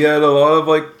 You had a lot of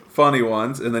like funny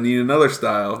ones, and then you need another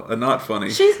style, a not funny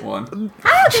She's- one.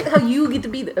 I don't think how you get to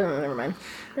be the. Oh, never mind.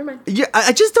 Never mind. Yeah,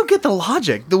 I just don't get the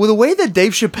logic. The way that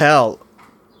Dave Chappelle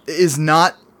is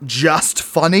not just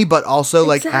funny, but also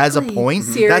like has a Exactly. point.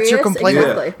 Serious, That's your complaint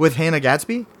exactly. with Hannah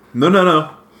Gadsby? No.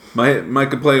 My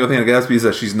complaint with Hannah Gadsby is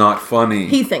that she's not funny.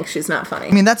 He thinks she's not funny.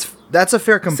 I mean, that's a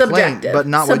fair complaint, Subjective. but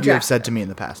not what you have Subjective. said to me in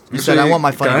the past. You said I want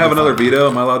my funny. Can I to have be another funny." veto?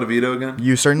 Am I allowed to veto again?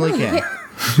 You certainly can.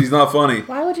 She's not funny.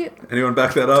 Why would you? Anyone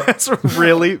back that up? That's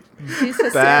really She's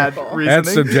bad hysterical. reasoning.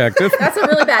 That's subjective. That's a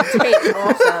really bad take.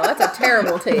 Also, that's a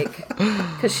terrible take.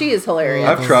 Because she is hilarious.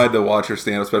 I've tried to watch her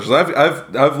stand-up specials.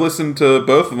 I've listened to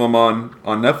both of them on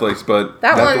Netflix, but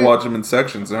That I have to one- watch them in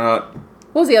sections. They're not,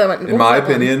 What was the other one? in my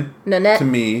opinion, Nanette. to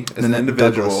me as an Nanette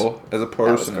individual, as a That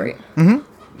was person, great.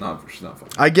 she's not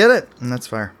funny. I get it, and that's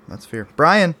fair. That's fair.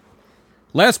 Brian,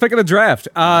 Last pick of the draft.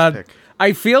 pick.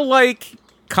 I feel like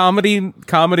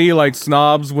comedy like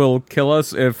snobs will kill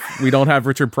us if we don't have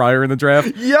Richard Pryor in the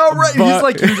draft. Yeah, right. But- He's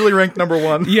like usually ranked number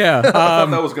one. Yeah, I thought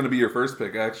that was going to be your first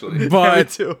pick, actually. Me but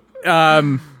too.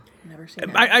 Never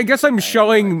seen that. I guess I'm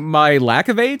showing my lack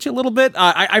of age a little bit.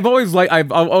 I've always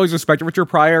respected Richard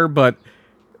Pryor, but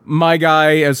my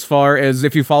guy, as far as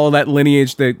if you follow that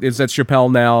lineage that is at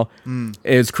Chappelle now,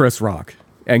 is Chris Rock,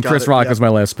 and Got Chris it, Rock yep. is my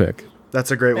last pick.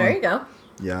 That's a great There one. you go.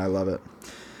 Yeah, I love it.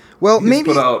 Well, He's maybe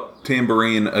put out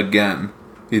Tambourine again.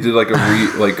 He did like a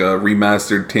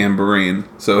remastered Tambourine.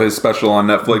 So his special on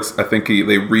Netflix, I think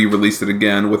they re-released it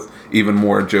again with even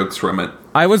more jokes from it.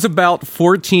 I was about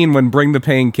 14 when Bring the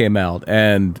Pain came out,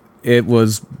 and it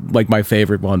was like my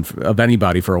favorite one of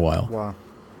anybody for a while. Wow.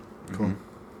 Cool.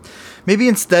 Maybe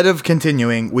instead of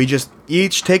continuing, we just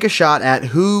each take a shot at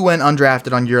who went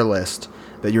undrafted on your list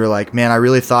that you were like, man, I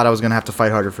really thought I was going to have to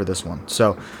fight harder for this one.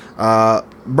 So,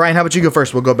 Brian, how about you go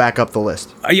first? We'll go back up the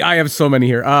list. I have so many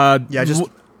here. Just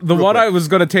the real one quick. I was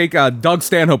going to take, Doug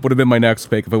Stanhope would have been my next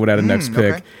pick if I would have had a next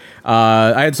pick. okay.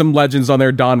 I had some legends on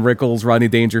there: Don Rickles, Rodney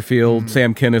Dangerfield,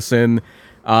 Sam Kinison.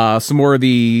 Some more of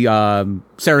the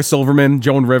Sarah Silverman,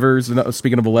 Joan Rivers.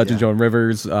 Speaking of a legend, Yeah. Joan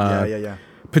Rivers. Yeah.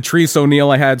 Patrice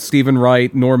O'Neill. I had Stephen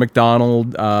Wright, Norm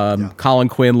Macdonald, Colin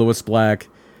Quinn, Lewis Black.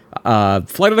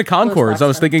 Flight of the Conchords. I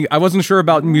was thinking. I wasn't sure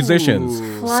about musicians.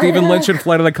 Stephen Lynch and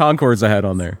Flight of the Conchords I had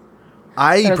on there.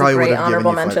 I That was a probably would great have given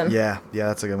honorable you mention. Yeah,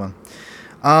 that's a good one.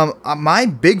 My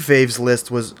big faves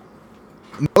list was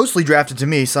mostly drafted to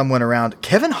me. Some went around.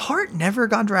 Kevin Hart never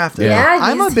got drafted. Yeah. Yeah,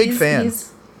 I'm a big fan.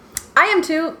 I am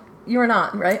too. You are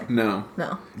not, right? No.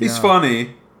 No. He's Yeah.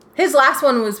 funny, His last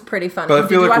one was pretty funny. but I Did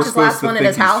feel you like watch we're his supposed last to one in think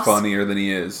his he's house? funnier than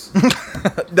he is.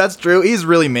 That's true. He's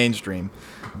really mainstream.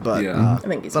 But Yeah. I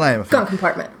think he's But I am a fan. gun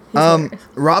compartment. He's hilarious.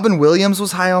 Robin Williams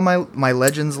was high on my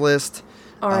legends list.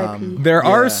 R.I.P. There Yeah.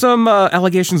 are some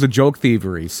allegations of joke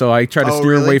thievery, so I try to Oh,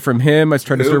 steer really? away from him. I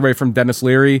try to Who? steer away from Dennis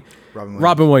Leary.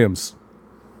 Robin Williams. Williams.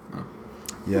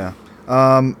 Yeah.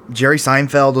 Jerry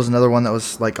Seinfeld was another one that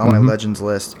was like on my legends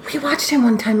list. We watched him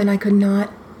one time and I could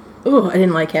not. Ooh, I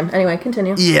didn't like him. Anyway,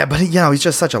 continue. Yeah, but he's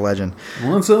just such a legend.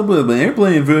 What's up with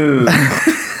airplane food?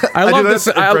 I do love this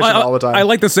this. impression all the time. I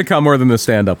like the sitcom more than the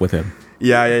stand-up with him.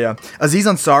 Yeah. Aziz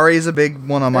Ansari is a big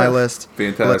one on my Ugh. list.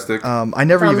 Fantastic. But, I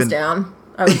never Thumbs even. down.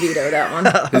 I would veto that one.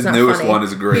 He's not newest funny. one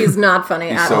is great. He's not funny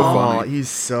He's at so all. funny. Oh, he's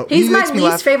so. He's he my makes me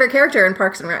least laugh. favorite character in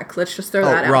Parks and Rec. Let's just throw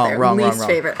that out there. wrong. Least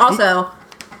favorite. Also,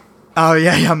 Oh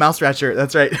yeah, Mouse Ratchet.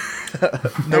 That's right.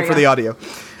 Note you for go. the audio.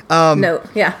 no.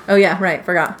 Yeah. Oh, yeah. Right.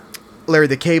 Forgot. Larry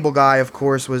the Cable Guy, of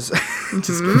course, was.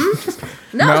 just,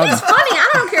 No, No. he's funny. I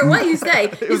don't care what you say.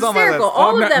 He's was on my hysterical. list.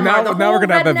 All Oh, of them now- are. The now whole we're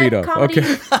gonna have that redneck veto. comedy.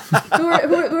 Okay.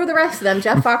 who are the rest of them?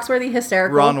 Jeff Foxworthy,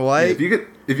 hysterical. Ron White. if you could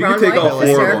Ron take White, all four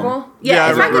hysterical. of them, Yeah,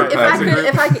 Yeah,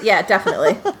 if I could, yeah,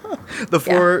 definitely. The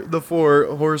four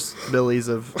horse billies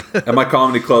of. and my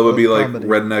comedy club would be like Comedy.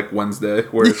 Redneck Wednesday,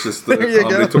 where it's just the There you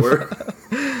comedy go. tour.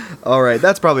 All right,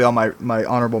 that's probably all my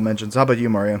honorable mentions. How about you,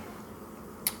 Mario?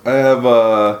 I have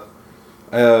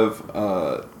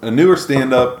a newer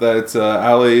stand-up that's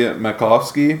Ali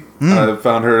Makovsky. I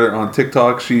found her on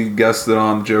TikTok. She guested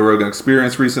on Joe Rogan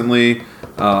Experience recently.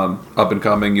 Up and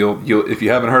coming. You'll if you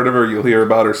haven't heard of her, you'll hear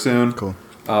about her soon. Cool.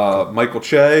 Michael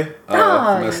Che from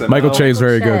SNL. Michael Che is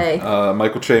very good. Che.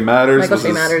 Michael Che Matters. Michael was Che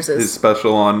his, Matters is- his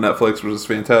special on Netflix, which is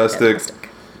fantastic. Fantastic.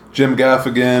 Jim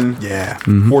Gaffigan. Yeah.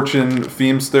 Fortune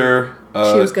Feimster. She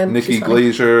was good. Nikki She's funny.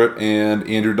 Glazier and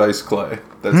Andrew Dice Clay.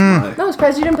 That's my. No, I was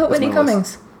surprised you didn't put Whitney my list.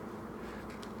 Cummings.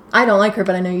 I don't like her,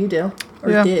 but I know you do. Or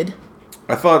Yeah. did.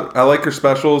 I thought I like her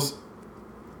specials.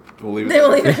 We'll leave it We'll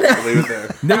there. leave it there. We'll leave it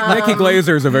there. Nikki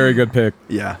Glazer is a very good pick.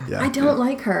 Yeah. I don't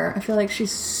like her. I feel like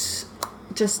she's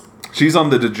just. She's on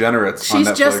the Degenerates. on She's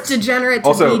Netflix. just degenerate to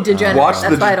Also, be degenerate. watch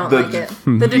That's the- why I don't the- like it.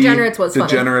 The Degenerates was funny.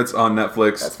 Degenerates on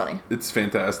Netflix. That's funny. It's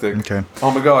fantastic. Okay.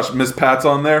 Oh my gosh, Miss Pat's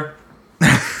on there.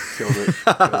 Killed it.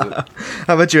 Killed it.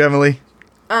 How about you, Emily?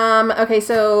 Okay,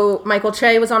 so Michael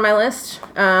Che was on my list.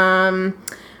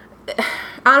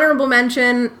 Honorable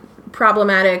mention,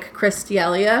 problematic Chris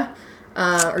D'Elia.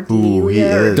 Or Ooh, he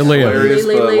D'Elia. is. D'Elia. Hilarious,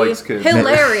 but Lily. likes kids.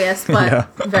 Hilarious, but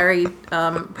very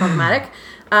problematic.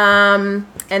 And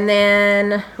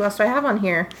then, who else do I have on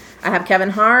here? I have Kevin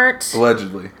Hart.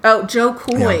 Allegedly. Oh, Joe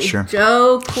Coy. Yeah, sure.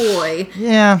 Joe Coy.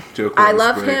 Yeah. Joke I was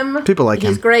love great. him. People like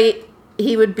He's him. great.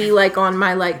 He would be like on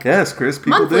my like Yes, Chris.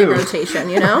 People monthly do. rotation,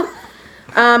 you know?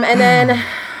 And then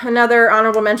another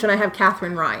honorable mention, I have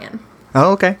Catherine Ryan,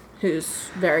 Oh, okay. who's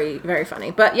very, very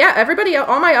funny. But yeah, everybody,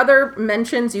 all my other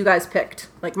mentions you guys picked.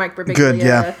 Like Mike Birbiglia, Good,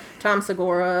 yeah. Tom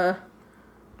Segura,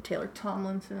 Taylor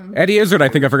Tomlinson. Eddie Izzard, I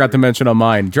think I forgot to mention on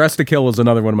mine. Dress to Kill is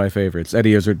another one of my favorites.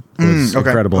 Eddie Izzard was okay,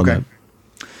 incredible okay. in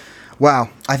that. Wow.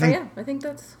 I Oh, think. yeah, I think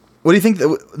that's What do you think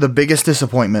the biggest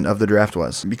disappointment of the draft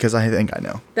was? Because I think I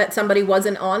know. that somebody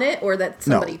wasn't on it, or that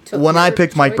somebody No. took. When I your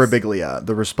picked Mike choice? Birbiglia,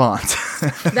 the response.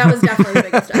 That was definitely the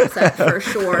biggest upset for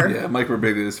sure. Yeah, Mike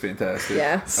Birbiglia is fantastic.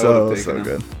 Yeah. so taken him.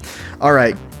 good. All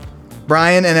right.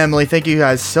 Brian and Emily, thank you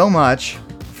guys so much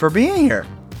for being here.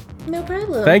 No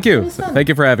problem. Thank It you. was fun. Thank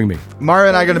you for having me. Mario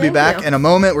and I are going to be Thank back you. in a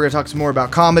moment. We're going to talk some more about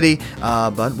comedy,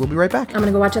 but we'll be right back. I'm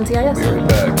gonna go watch NCIS. Be right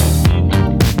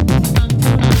back.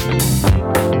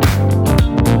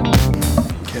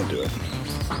 Can't do it.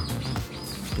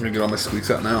 I'm gonna get all my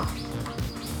squeaks out now.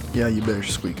 Yeah, you better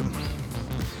squeak them.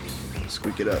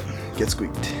 Squeak it up. Get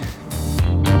squeaked.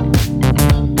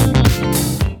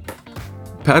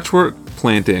 Patchwork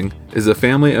Planting is a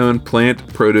family-owned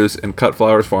plant, produce, and cut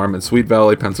flowers farm in Sweet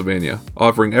Valley, Pennsylvania,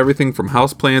 offering everything from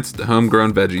houseplants to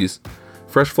homegrown veggies,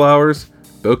 fresh flowers,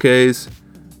 bouquets,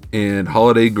 and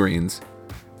holiday greens.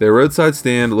 Their roadside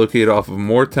stand, located off of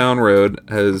Moortown Road,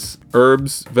 has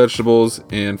herbs, vegetables,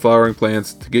 and flowering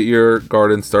plants to get your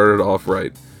garden started off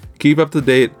right. Keep up to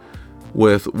date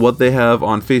with what they have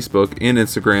on Facebook and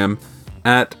Instagram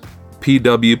at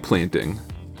PW Planting.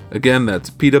 Again, that's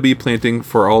PW Planting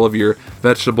for all of your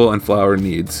vegetable and flower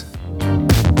needs.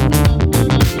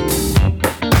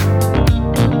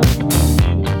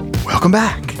 Welcome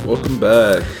back. Welcome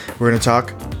back. We're going to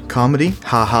talk comedy,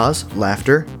 ha-has,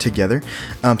 laughter together.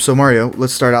 So Mario,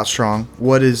 let's start out strong.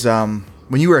 What is,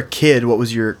 when you were a kid, what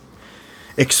was your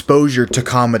exposure to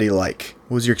comedy like?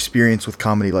 What was your experience with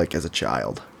comedy like as a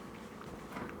child?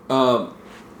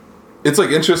 It's like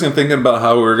interesting thinking about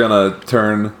how we're gonna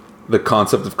turn the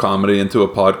concept of comedy into a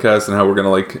podcast and how we're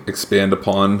gonna like expand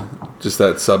upon just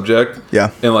that subject.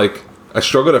 Yeah. And like I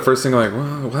struggled at first thinking like,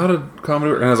 well, how did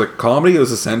comedy work? And I was like, comedy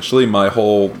was essentially my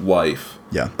whole life.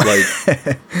 Yeah. Like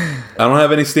I don't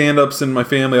have any stand-ups in my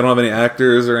family. I don't have any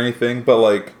actors or anything, but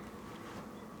like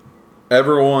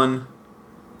everyone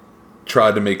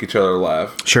tried to make each other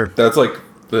laugh. Sure. That's like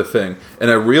the thing.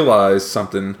 And I realized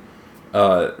something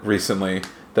recently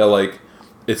that like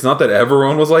it's not that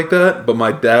everyone was like that, but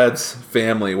my dad's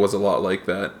family was a lot like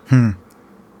that.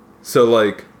 So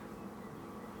like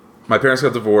my parents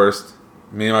got divorced,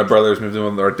 me and my brothers moved in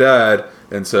with our dad,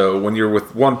 and so when you're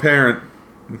with one parent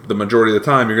the majority of the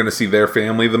time, you're going to see their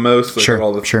family the most, like Sure,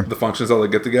 all the, sure. the functions, all the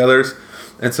get-togethers.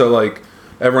 And so like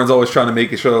everyone's always trying to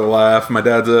make each other laugh. My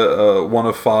dad's a one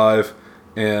of five,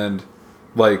 and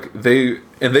like they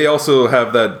also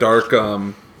have that dark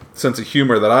sense of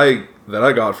humor that I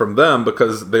got from them,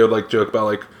 because they would like joke about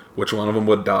like which one of them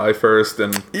would die first,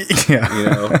 and Yeah. you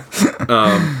know,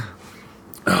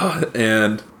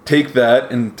 and take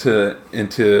that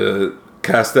into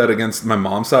cast that against my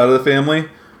mom's side of the family.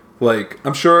 Like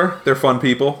I'm sure they're fun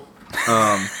people,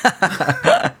 and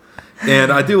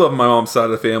I do love my mom's side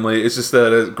of the family. It's just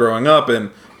that growing up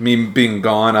and me being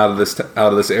gone out of this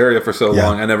area for so Yeah.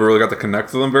 long, I never really got to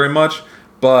connect with them very much.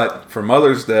 But for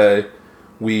Mother's Day,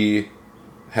 we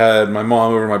had my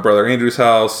mom over at my brother Andrew's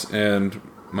house, and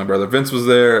my brother Vince was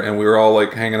there, and we were all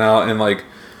like hanging out, and like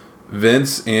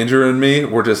Vince, Andrew, and me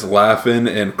were just laughing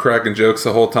and cracking jokes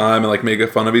the whole time and like making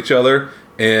fun of each other.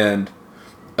 And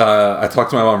I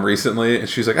talked to my mom recently, and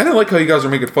she's like, I didn't like how you guys were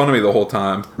making fun of me the whole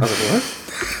time. I was like, what?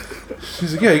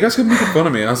 She's like, yeah, you guys kept making fun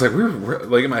of me. I was like, we're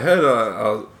like in my head,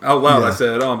 out loud, Yeah. I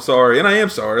said, oh, I'm sorry. And I am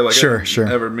sorry. Like, Sure, I didn't sure.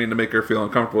 ever mean to make her feel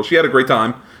uncomfortable. She had a great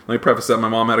time. Let me preface that. My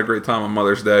mom had a great time on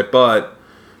Mother's Day, but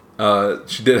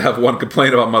she did have one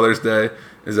complaint about Mother's Day,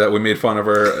 is that we made fun of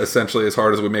her essentially as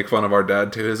hard as we make fun of our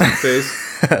dad to his face.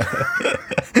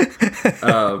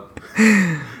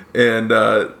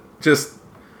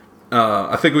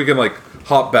 I think we can like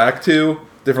hop back to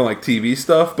different like TV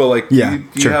stuff, but like Yeah, do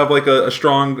you sure. have like a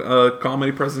strong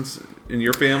comedy presence in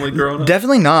your family growing up?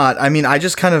 Definitely not. I mean, I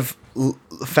just kind of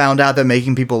found out that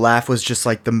making people laugh was just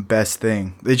like the best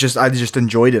thing. I just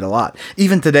enjoyed it a lot.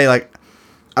 Even today, like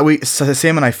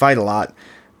Sam and I fight a lot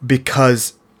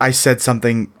because I said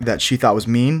something that she thought was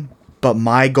mean, but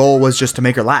my goal was just to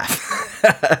make her laugh.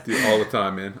 Dude, all the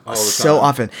time, man. All the time. So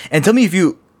often. And tell me if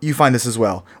you find this as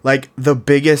well. Like the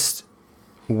biggest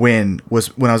win was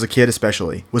when I was a kid,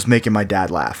 especially, was making my dad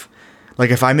laugh.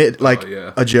 Like if I made like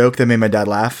yeah. a joke that made my dad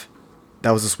laugh,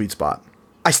 that was a sweet spot.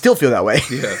 I still feel that way.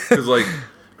 Yeah, because like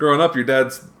growing up, your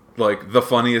dad's like the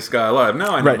funniest guy alive.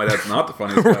 Now I know Right. my dad's not the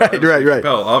funniest guy alive. Right.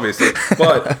 Chappelle, obviously,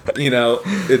 but you know,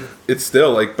 it's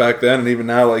still like back then and even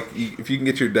now. Like if you can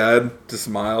get your dad to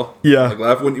smile, Yeah. like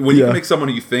laugh when you Yeah. can make someone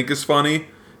who you think is funny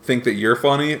think that you're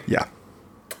funny. Yeah,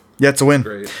 it's a win.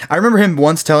 Great. I remember him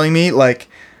once telling me, like,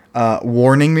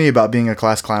 warning me about being a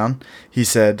class clown. He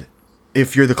said,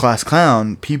 if you're the class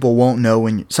clown, people won't know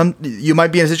you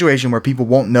might be in a situation where people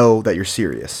won't know that you're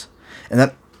serious. And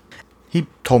that he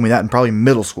told me that in probably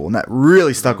middle school, and that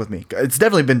really stuck with me. It's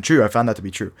definitely been true. I found that to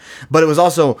be true. But it was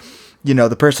also, you know,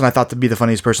 the person I thought to be the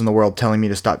funniest person in the world telling me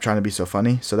to stop trying to be so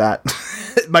funny. So that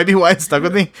might be why it stuck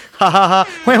with me. Ha ha ha.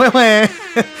 Wah, wah, wah.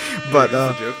 But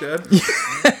a joke, Dad?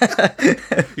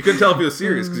 You couldn't tell if he was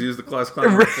serious because he was the class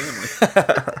clown of the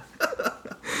family.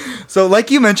 So,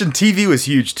 like you mentioned, TV was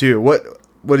huge too. What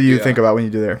do you Yeah. think about when you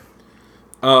do there?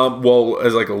 Well,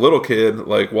 as like a little kid,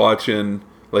 like watching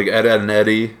like Ed, Ed and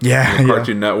Eddie, Yeah, on the yeah.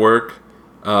 Cartoon Network,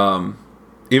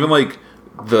 even like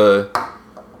the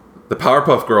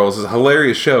Powerpuff Girls is a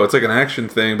hilarious show. It's like an action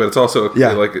thing, but it's also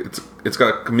Yeah. like it's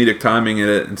got comedic timing in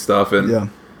it and stuff. And Yeah.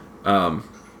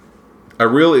 I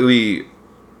really,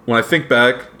 when I think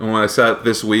back and when I sat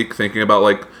this week thinking about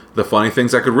like the funny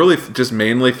things, I could really just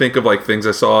mainly think of like things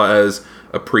I saw as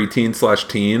a preteen /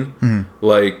 teen,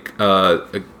 like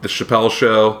the Chappelle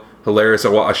Show, hilarious.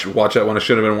 I should watch that when I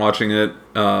should have been watching it.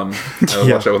 I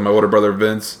Yeah. watched that with my older brother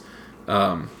Vince.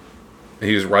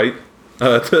 He was right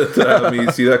to have me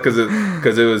see that because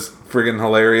it was friggin'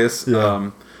 hilarious. Yeah.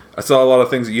 I saw a lot of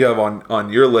things that you have on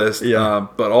your list, Yeah.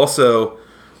 but also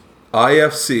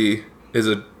IFC is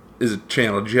a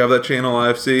channel. Did you have that channel,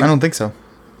 IFC? I don't think so.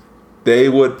 They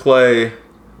would play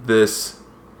this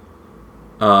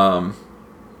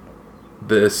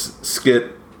this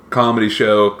skit comedy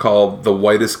show called The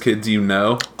Whitest Kids You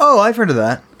Know. Oh, I've heard of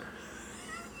that.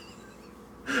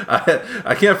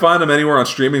 I can't find them anywhere on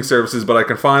streaming services, but I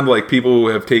can find like people who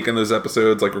have taken those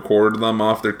episodes, like recorded them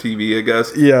off their TV, I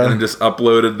guess, Yeah. and then just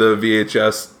uploaded the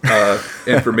VHS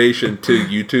information to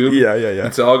YouTube. Yeah.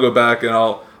 And so I'll go back and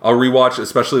I'll rewatch,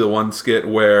 especially the one skit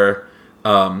where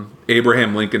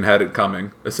Abraham Lincoln had it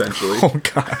coming, essentially. Oh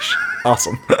gosh,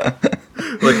 awesome.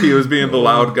 Like he was being the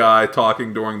loud guy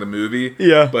talking during the movie.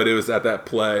 Yeah. But it was at that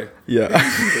play. Yeah.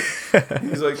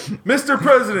 He's like, Mr.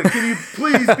 President, can you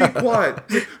please be quiet?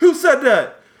 He's like, who said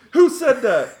that? Who said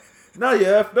that? Now you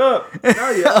effed up. Now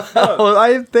you effed up. Well,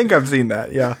 I think I've seen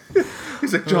that. Yeah.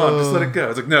 He's like, John, just let it go. I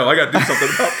was like, no, I got to do something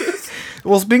about this.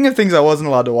 Well, speaking of things I wasn't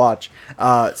allowed to watch,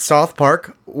 South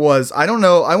Park was, I don't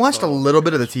know, I watched a little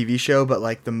bit of the TV show, but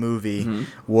like the movie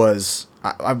was,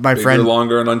 my Bigger, friend,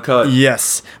 longer, and uncut.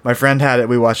 yes, my friend had it.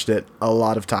 We watched it a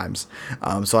lot of times.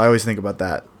 So I always think about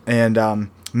that. And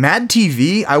Mad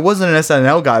TV, I wasn't an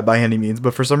SNL guy by any means,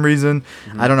 but for some reason,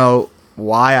 I don't know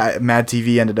why Mad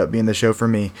TV ended up being the show for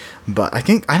me. But I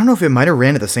don't know if it might have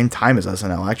ran at the same time as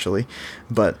SNL actually,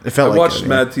 but it felt I like watched it,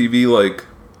 Mad TV like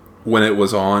when it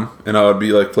was on, and I would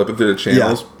be like flipping through the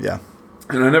channels. Yeah.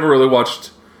 And I never really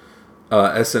watched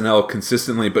SNL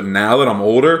consistently, but now that I'm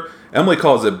older, Emily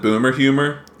calls it boomer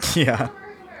humor. Yeah.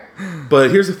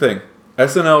 But here's the thing.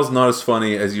 SNL is not as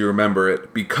funny as you remember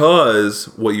it because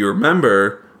what you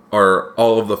remember are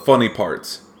all of the funny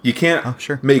parts. You can't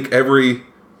sure. make every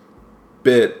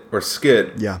bit or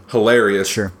skit Yeah. hilarious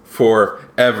Sure.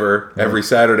 forever, every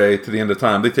Saturday to the end of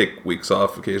time. They take weeks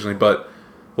off occasionally, but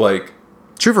like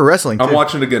True for wrestling too. I'm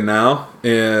watching it again now,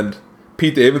 and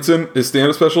Pete Davidson, his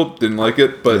stand-up special, didn't like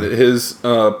it, but his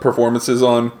performances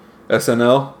on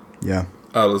SNL, Yeah.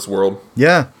 out of this world.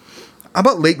 Yeah. How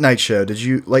about late night show?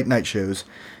 Late night shows?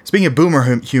 Speaking of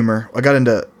boomer humor, I got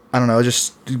into, I don't know,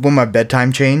 just when my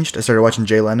bedtime changed, I started watching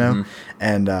Jay Leno.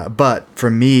 And, but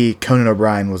for me, Conan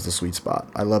O'Brien was the sweet spot.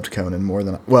 I loved Conan more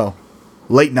than,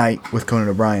 late night with Conan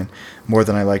O'Brien more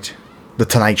than I liked The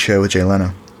Tonight Show with Jay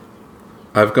Leno.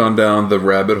 I've gone down the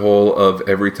rabbit hole of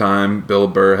every time Bill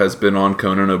Burr has been on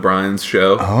Conan O'Brien's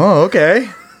show. Oh, okay.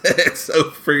 It's so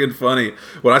freaking funny.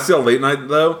 When I see a late night,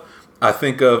 though, I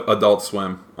think of Adult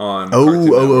Swim on Cartoon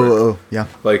Network. Oh, yeah.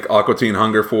 Like Aqua Teen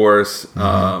Hunger Force.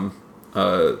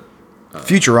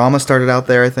 Futurama started out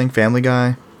there, I think. Family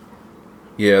Guy.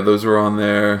 Yeah, those were on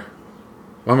there.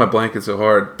 Why am I blanking so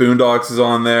hard? Boondocks is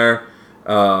on there.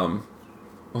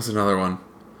 What's another one?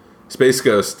 Space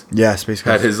Ghost Yeah, Space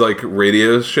had Ghost. his like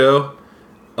radio show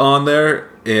on there,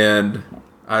 and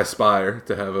I aspire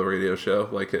to have a radio show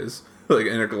like his, like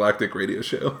intergalactic radio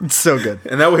show. It's so good.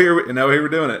 And that way, we're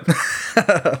doing it.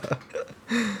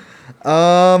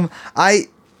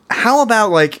 How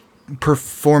about like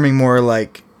performing more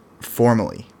like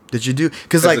formally? Did you do?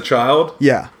 Because As like a child,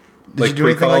 yeah, did like you do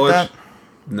anything like pre-college?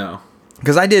 that? No.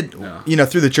 Because I did, No.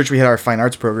 through the church we had our fine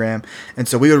arts program, and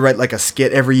so we would write like a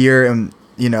skit every year, and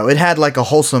it had like a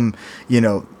wholesome,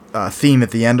 theme at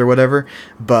the end or whatever.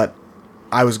 But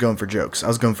I was going for jokes. I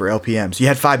was going for LPMs. You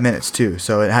had 5 minutes too,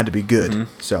 so it had to be good.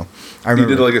 So I You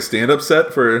remember. did like a stand-up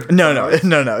set for No. It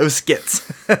was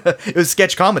skits. It was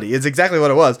sketch comedy. It's exactly what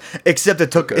it was. Except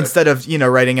it took, instead of,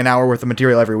 writing an hour worth of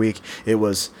material every week,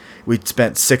 we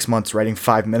spent 6 months writing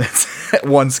 5 minutes at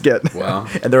one skit. Wow.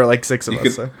 And there were like 6 of us.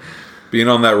 could- So. being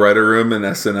on that writer room in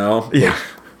SNL. Yeah.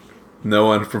 No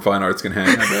one from Fine Arts can hang.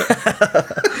 I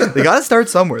bet. They got to start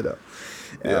somewhere, though.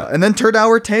 Yeah. And then Turd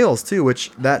Hour Tales, too,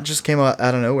 which that just came out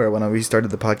of nowhere when we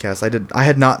started the podcast. I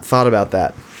had not thought about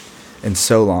that in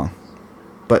so long.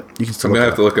 But you can still I'm gonna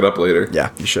have to look it up later.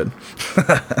 Yeah, you should.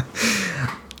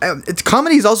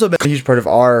 Comedy's also been a huge part of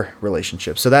our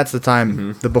relationship. So that's the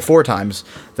time, the before times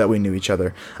that we knew each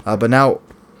other. But now,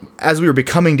 as we were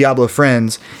becoming Diablo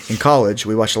friends in college,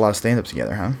 we watched a lot of stand-up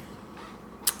together, huh?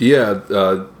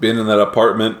 Yeah, being in that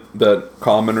apartment, that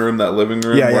common room, that living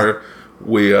room where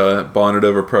we bonded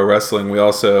over pro wrestling. We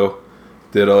also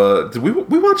did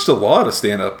we watched a lot of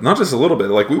stand-up, not just a little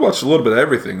bit. Like, we watched a little bit of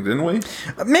everything, didn't we?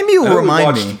 Maybe you'll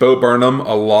remind me. We watched Bo Burnham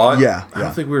a lot. Yeah. I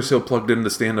don't think we were so plugged into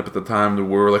stand-up at the time that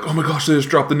we were like, oh my gosh, they just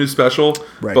dropped the new special.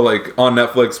 Right. But like on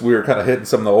Netflix, we were kind of hitting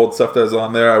some of the old stuff that was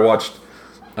on there. I watched.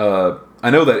 I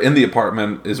know that In the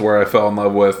Apartment is where I fell in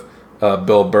love with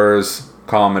Bill Burr's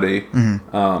comedy.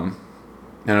 I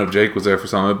know Jake was there for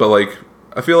some of it, but like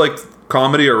I feel like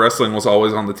comedy or wrestling was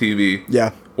always on the TV.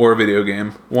 Yeah. Or a video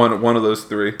game. One of those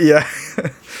three. Yeah.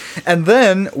 And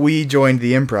then we joined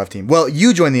the improv team. Well,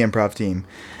 you joined the improv team,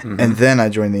 and then I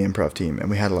joined the improv team, and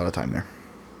we had a lot of time there.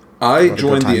 I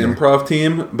joined the improv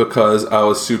team because I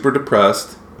was super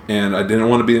depressed, and I didn't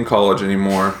want to be in college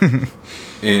anymore.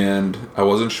 And I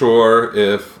wasn't sure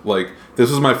if, like, this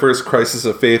was my first crisis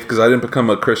of faith because I didn't become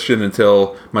a Christian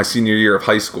until my senior year of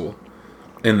high school.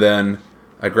 And then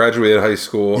I graduated high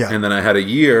school, and then I had a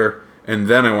year, and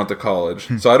then I went to college.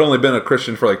 So I'd only been a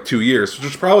Christian for like 2 years, which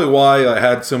is probably why I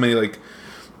had so many like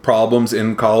problems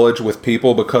in college with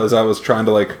people, because I was trying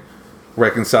to like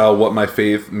reconcile what my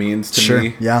faith means to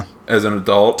me as an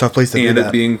adult. Tough place to do and that.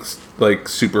 it being like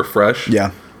super fresh.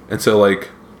 Yeah. And so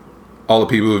like all the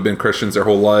people who've been Christians their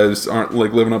whole lives aren't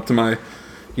like living up to my,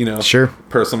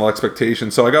 personal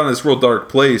expectations. So I got in this real dark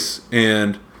place,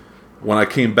 and when I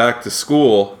came back to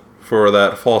school for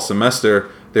that fall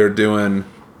semester, they were doing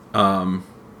improv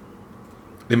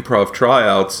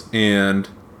tryouts, and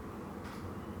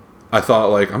I thought,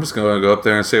 like, I'm just gonna go up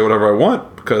there and say whatever I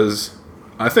want because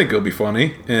I think it'll be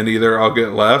funny, and either I'll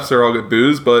get laughs or I'll get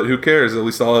boos, but who cares? At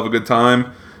least I'll have a good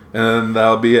time, and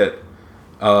that'll be it.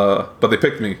 But they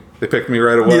picked me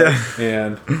right away,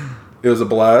 and it was a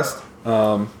blast.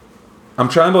 I'm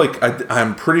trying to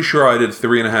I'm pretty sure I did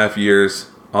 3.5 years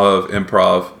of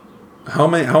improv. How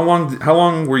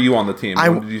long were you on the team?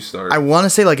 When did you start? I want to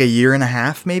say like a year and a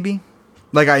half, maybe.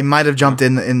 Like I might have jumped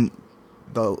in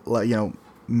the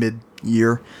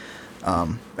mid-year.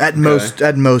 At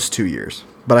most 2 years,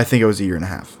 but I think it was a year and a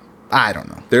half. I don't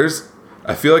know.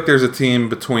 I feel like there's a team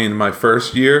between my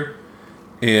first year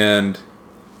and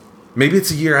maybe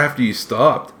it's a year after you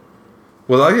stopped.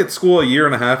 Was I at school a year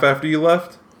and a half after you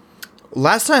left?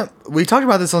 Last time we talked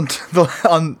about this on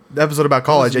the episode about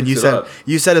college, and you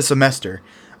said a semester,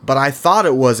 but I thought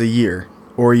it was a year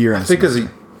or a year and a semester.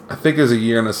 I think it was a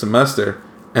year and a semester,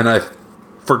 and I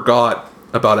forgot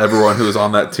about everyone who was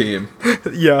on that team.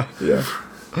 Yeah.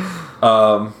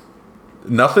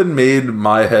 Nothing made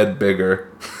my head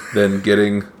bigger than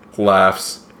getting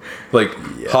laughs. Like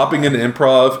hopping into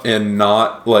improv and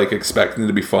not like expecting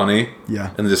to be funny.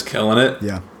 Yeah. And just killing it.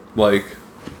 Yeah. Like,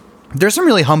 there's some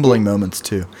really humbling moments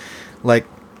too. Like,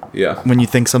 when you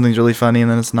think something's really funny and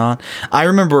then it's not. I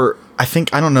remember, I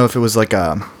don't know if it was like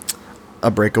a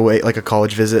breakaway, like a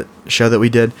college visit show that we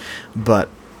did, but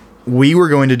we were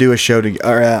going to do a show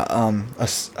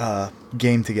a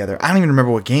game together. I don't even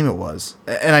remember what game it was,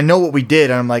 and I know what we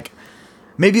did. And I'm like,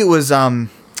 maybe it was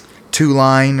two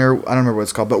line, or I don't remember what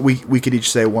it's called. But we could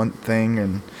each say one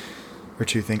thing or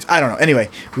two things. I don't know. Anyway,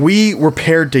 we were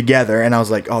paired together, and I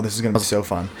was like, oh, this is gonna be so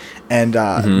fun. And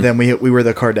then we were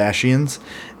the Kardashians,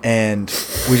 and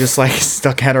we just like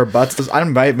stuck at our butts. I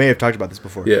may have talked about this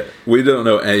before. Yeah, we don't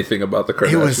know anything about the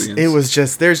Kardashians. It was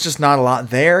just, there's just not a lot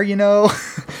there,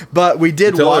 But we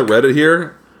did. Until I read it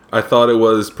here, I thought it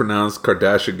was pronounced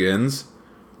Kardashians,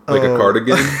 like a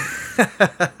cardigan.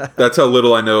 That's how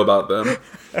little I know about them.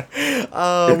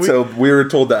 So we were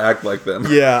told to act like them.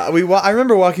 Yeah, I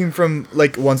remember walking from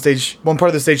like one part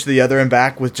of the stage to the other and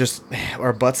back with just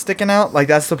our butts sticking out. Like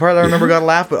that's the part I remember got a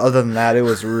laugh. But other than that, it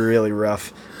was really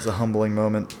rough. It was a humbling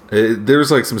moment. There's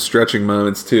like some stretching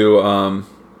moments too.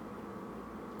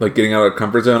 Like getting out of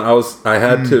comfort zone. I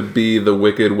had to be the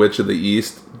Wicked Witch of the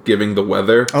East, giving the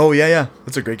weather. Oh yeah,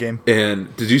 that's a great game.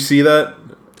 And did you see that?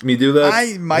 Me do that?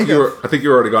 I might have. I think you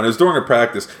were already gone. It was during a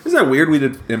practice. Isn't that weird? We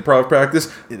did improv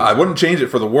practice. I wouldn't change it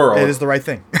for the world. It is the right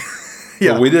thing.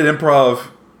 Yeah. But we did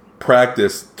improv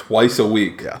practice twice a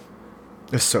week. Yeah.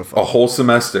 It was so fun. A whole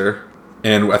semester.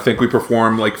 And I think we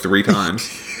performed like 3 times.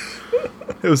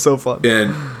 It was so fun.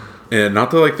 And and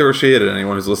not to like throw shade at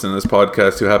anyone who's listening to this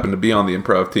podcast who happened to be on the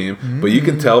improv team, but you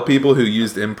can tell people who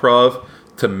used improv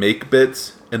to make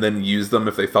bits and then use them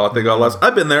if they thought they got laughs.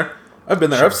 I've been there.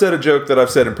 Sure. I've said a joke that I've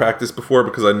said in practice before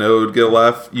because I know it would get a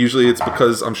laugh. Usually it's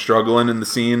because I'm struggling in the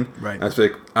scene. Right. And I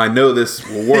say, I know this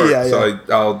will work, Yeah, so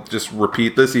I'll just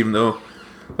repeat this even though,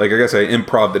 like, I guess I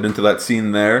improv'd it into that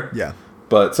scene there. Yeah.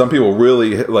 But some people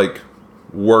really, like,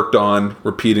 worked on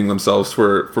repeating themselves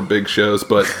for big shows,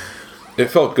 but it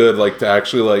felt good, like, to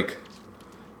actually, like,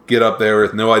 get up there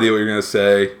with no idea what you're going to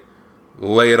say,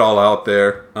 lay it all out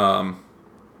there. Do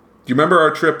you remember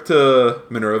our trip to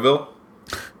Monroeville?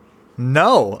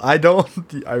 No, I don't.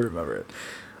 I remember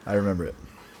it.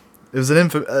 It was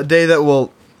a day that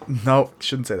will. No,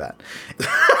 shouldn't say that.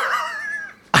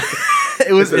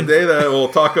 It was It's a day that we'll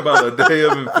talk about, a day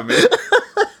of infamy.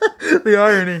 the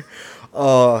irony.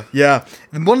 Yeah.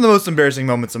 And one of the most embarrassing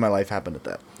moments of my life happened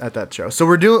at that show. So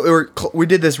we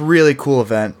did this really cool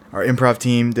event. Our improv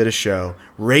team did a show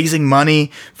raising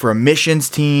money for a missions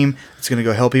team that's going to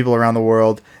go help people around the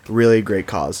world. Really great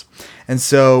cause. And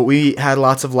so we had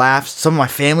lots of laughs. Some of my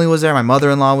family was there. My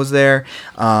mother-in-law was there.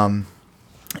 And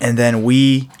then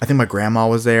I think my grandma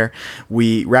was there.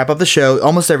 We wrap up the show.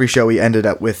 Almost every show we ended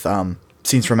up with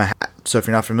scenes from a hat. So if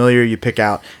you're not familiar, you pick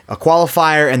out a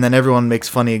qualifier, and then everyone makes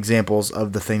funny examples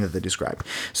of the thing that they described.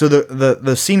 So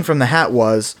the scene from the hat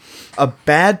was a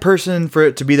bad person for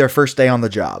it to be their first day on the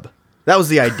job. That was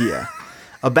the idea.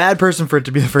 A bad person for it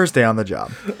to be the first day on the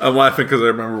job. I'm laughing because I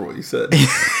remember what you said.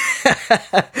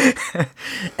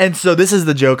 And so this is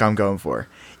the joke I'm going for.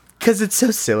 Because it's so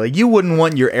silly. You wouldn't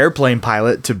want your airplane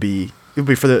pilot to be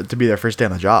their first day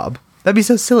on the job. That'd be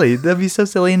so silly. That'd be so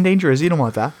silly and dangerous. You don't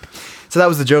want that. So that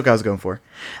was the joke I was going for.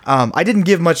 I didn't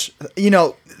give much,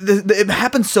 it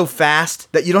happens so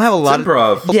fast that you don't have a lot It's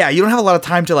improv. of... Yeah, you don't have a lot of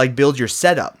time to, like, build your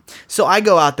setup. So I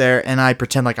go out there and I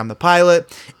pretend like I'm the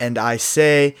pilot and I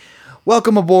say,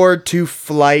 welcome aboard to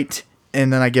flight,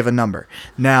 and then I give a number.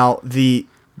 Now,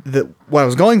 what I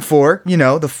was going for,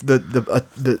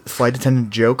 the flight attendant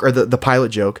joke, or the pilot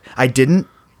joke, I didn't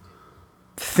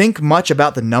think much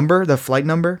about the flight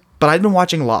number, but I'd been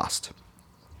watching Lost.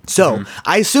 So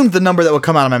I assumed the number that would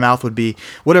come out of my mouth would be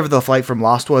whatever the flight from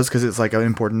Lost was, because it's like an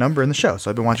important number in the show. So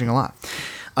I've been watching a lot.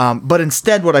 But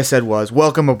instead what I said was,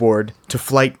 welcome aboard to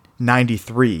flight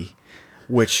 93,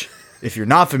 which, if you're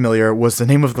not familiar, was the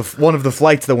name of one of the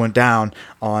flights that went down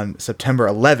on September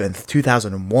 11th,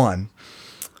 2001.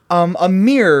 A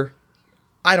mere,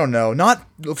 I don't know, not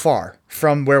far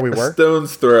from where we were.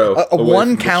 Stone's throw. away One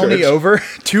from the county church. over,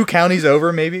 2 counties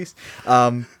over, maybe,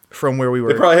 from where we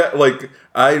were. They probably had, like,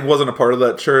 I wasn't a part of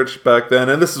that church back then,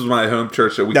 and this is my home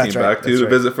church that we That's came right, back to that's right.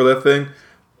 visit for that thing.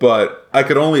 But I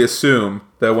could only assume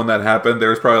that when that happened, there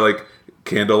was probably, like,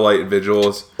 candlelight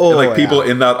vigils. Oh, and, like, people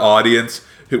yeah. in that audience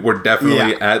who were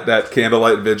definitely Yeah. at that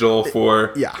candlelight vigil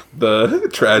for the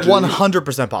tragedy.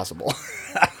 100% possible.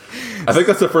 I think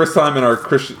that's the first time in our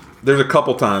Christian... There's a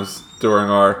couple times during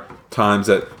our times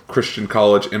at Christian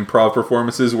college improv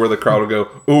performances where the crowd will go,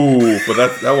 ooh, but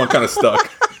that one kind of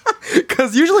stuck.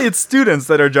 Because usually it's students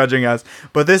that are judging us,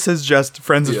 but this is just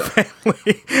friends and Yeah.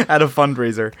 family at a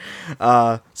fundraiser.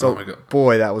 Oh my God.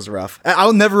 Boy, that was rough.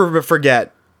 I'll never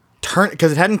forget,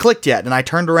 because it hadn't clicked yet, and I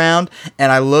turned around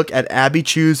and I look at Abby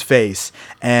Chu's face,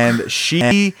 and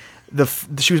she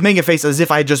was making a face as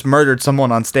if I had just murdered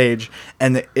someone on stage,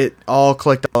 and it all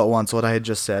clicked all at once what I had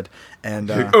just said. And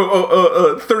 39.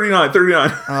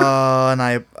 and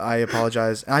I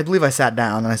apologize. And I believe I sat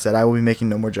down and I said, I will be making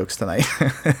no more jokes tonight.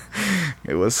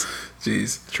 It was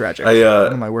Jeez. tragic. One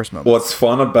One of my worst moments. What's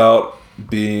fun about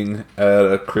being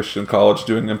at a Christian college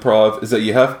doing improv is that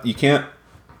you can't...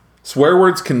 Swear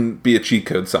words can be a cheat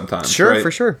code sometimes, Sure, right? for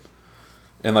sure.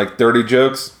 And, like, dirty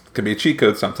jokes can be a cheat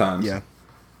code sometimes. Yeah.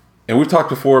 And we've talked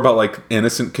before about, like,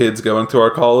 innocent kids going to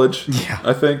our college, Yeah.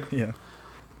 I think. Yeah.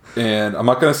 And I'm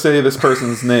not going to say this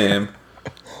person's name,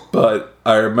 but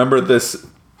I remember this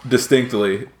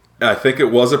distinctly. I think it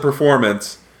was a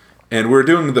performance, and we're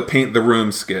doing the paint the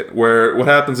room skit, where what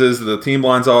happens is the team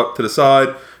lines up to the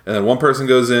side, and then one person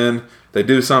goes in, they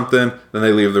do something, then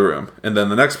they leave the room. And then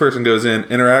the next person goes in,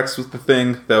 interacts with the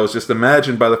thing that was just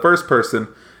imagined by the first person,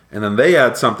 and then they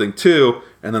add something too,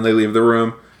 and then they leave the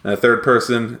room, and a third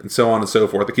person, and so on and so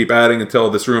forth. They keep adding until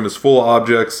this room is full of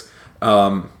objects.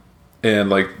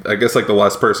 And, like, I guess, like, the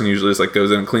last person usually just, like,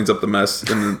 goes in and cleans up the mess,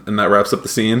 and that wraps up the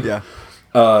scene. Yeah.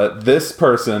 This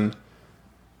person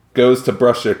goes to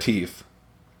brush their teeth.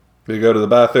 They go to the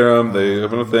bathroom, they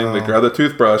open a thing, they grab their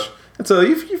toothbrush. And so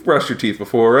you've brushed your teeth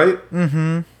before, right?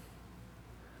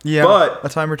 Yeah. But- a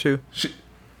time or two.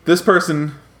 This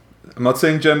person I'm not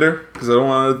saying gender because I don't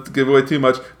want to give away too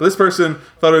much, but this person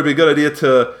thought it would be a good idea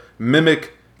to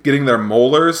mimic getting their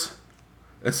molars.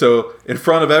 And so, in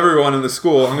front of everyone in the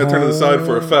school, I'm going to turn to the side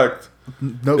for effect.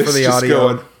 Note for It's the just audio.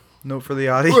 going- Note for the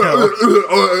audio.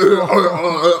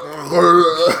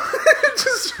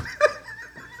 Just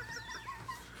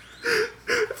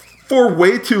for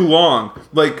way too long.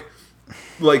 Like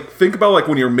think about like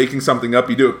when you're making something up,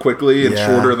 you do it quickly and Yeah.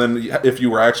 shorter than if you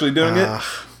were actually doing it.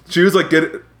 She was like,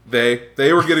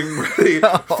 they were getting ready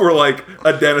for like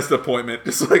a dentist appointment,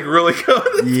 just like really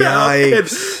going down.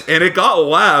 Yikes. And it got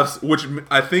laughs, which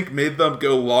I think made them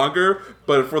go longer,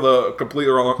 but for the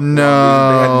completely wrong reason, they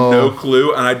No. had no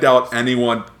clue, and I doubt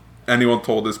anyone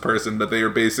told this person that they were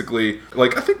basically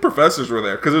like, I think professors were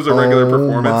there because it was a regular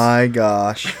performance. Oh my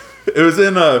gosh. It was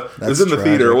in the tragic.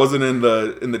 theater. It wasn't in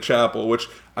the chapel, which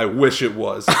I wish it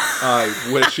was. I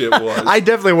wish it was. I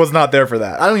definitely was not there for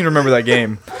that. I don't even remember that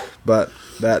game, but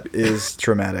that is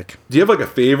traumatic. Do you have like a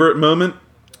favorite moment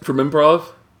from improv?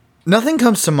 Nothing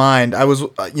comes to mind. I was,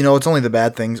 it's only the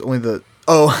bad things. Only the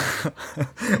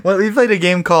well, we played a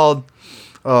game called.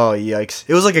 Oh yikes!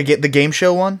 It was like the game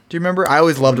show one. Do you remember? I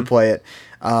always loved to play it,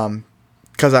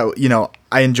 because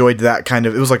I enjoyed that kind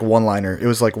of. It was like one-liner. It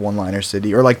was like one-liner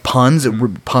city or like puns.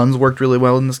 Puns worked really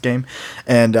well in this game,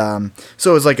 and so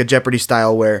it was like a Jeopardy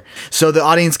style where the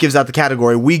audience gives out the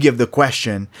category, we give the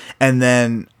question, and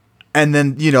then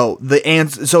the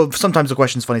answer. So sometimes the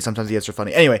question's funny, sometimes the answer's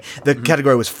funny. Anyway, the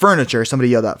category was furniture. Somebody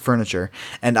yelled out furniture,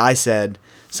 and I said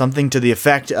something to the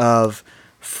effect of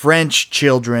French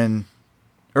children,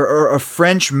 or a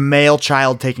French male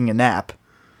child taking a nap,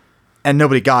 and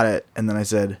nobody got it. And then I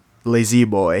said lazy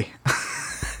boy,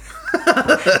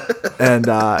 and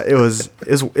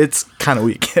it's kind of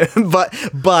weak,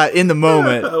 but in the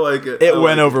moment, I like it. It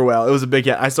went over well. It was a big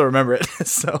hit. I still remember it.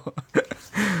 So.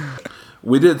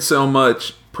 We did so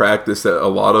much practice that a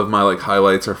lot of my like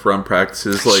highlights are from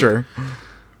practices. Like Sure.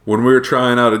 when we were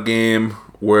trying out a game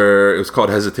where it was called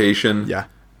Hesitation. Yeah.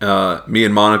 Me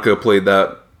and Monica played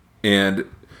that, and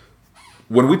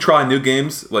when we try new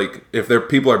games, like if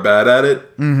people are bad at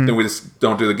it, then we just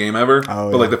don't do the game ever.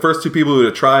 But like the first two people who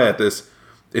to try at this,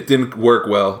 it didn't work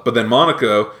well. But then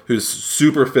Monica, who's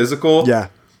super physical, Yeah.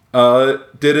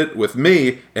 did it with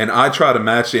me, and I try to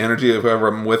match the energy of whoever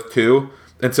I'm with too.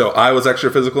 And so I was extra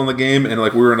physical in the game, and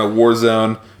like we were in a war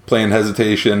zone playing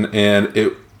Hesitation, and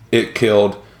it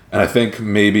killed. And I think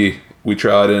maybe we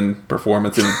tried in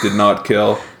performance and it did not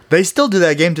kill. They still do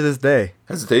that game to this day.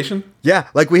 Hesitation? Yeah,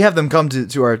 like we have them come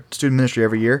to our student ministry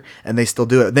every year, and they still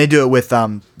do it. They do it with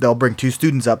they'll bring 2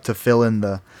 students up to fill in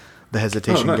the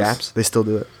hesitation nice. gaps. They still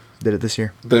do it. Did it this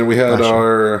year. Then we had Last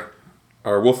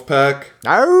our wolf pack.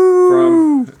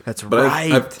 Oh, that's But right.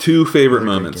 I have 2 favorite Really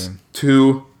great moments. game.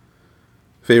 2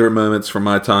 favorite moments from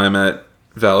my time at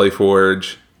Valley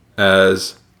Forge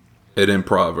as an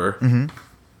improver. Mm-hmm.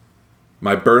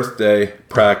 My birthday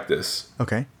practice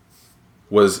Okay.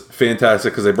 was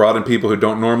fantastic because they brought in people who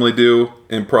don't normally do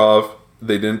improv.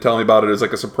 They didn't tell me about it. It was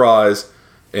like a surprise,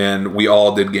 and we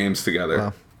all did games together.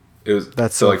 Wow. It was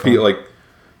That's so like fun.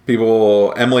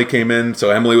 people. Emily came in,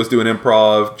 so Emily was doing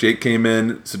improv. Jake came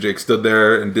in, so Jake stood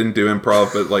there and didn't do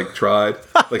improv, but like tried.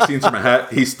 Like scenes from a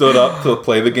hat. He stood up to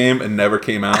play the game and never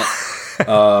came out.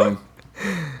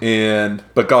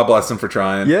 But God bless him for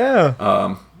trying.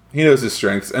 Yeah. He knows his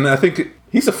strengths, and I think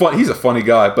he's a funny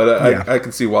guy. But Yeah. I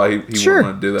can see why he Sure. would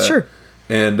want to do that. Sure.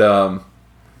 And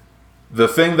the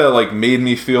thing that like made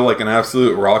me feel like an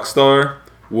absolute rock star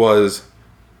was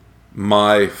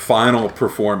my final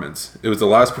performance. It was the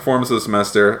last performance of the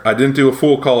semester. I didn't do a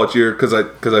full college year because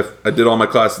I did all my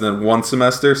classes in one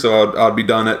semester, so I'd be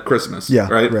done at Christmas. Yeah.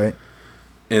 Right.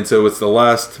 And so it's the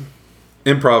last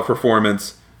improv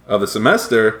performance of the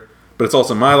semester, but it's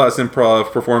also my last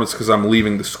improv performance because I'm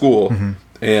leaving the school. Mm-hmm.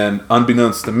 And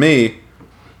unbeknownst to me,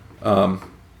 Or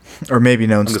maybe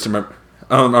known.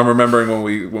 I'm remembering when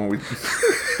we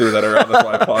threw that around. That's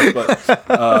why I paused.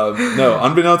 But no,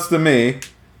 unbeknownst to me,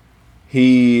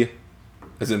 he,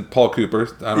 as in Paul Cooper.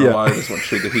 I don't know why I just went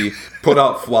straight to he. Put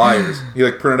out flyers. He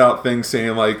like printed out things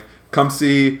saying like, "Come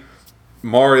see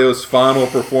Mario's final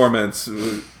performance.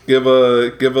 Give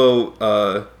a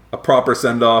proper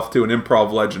send off to an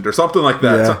improv legend or something like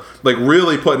that." Yeah. So, like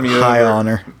really putting me High over.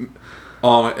 honor.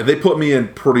 And they put me in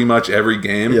pretty much every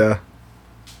game. Yeah.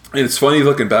 And it's funny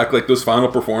looking back, like those final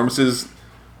performances,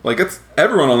 like it's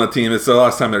everyone on the team. It's the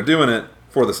last time they're doing it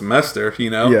for the semester, you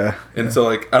know. Yeah, And so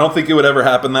like I don't think it would ever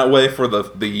happen that way for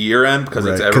the year end because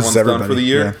Right, it's 'cause everyone's done for everybody, the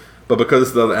year. yeah. But because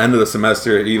it's the end of the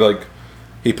semester,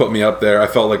 he put me up there. I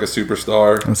felt like a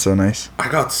superstar. That's so nice. I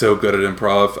got so good at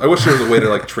improv. I wish there was a way to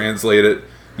like translate it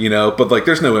you know, but like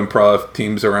there's no improv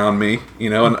teams around me, you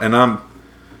know, and I'm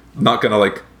not gonna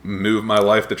like move my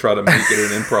life to try to make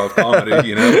it an improv comedy,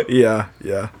 you know.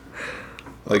 Yeah.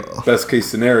 Like best case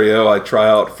scenario, I try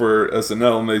out for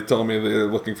SNL and they tell me they're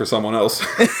looking for someone else,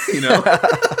 you know.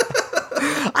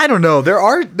 I don't know.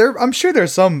 I'm sure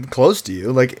there's some close to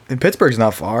you. Like, in Pittsburgh's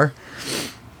not far.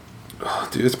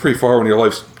 Dude, it's pretty far when your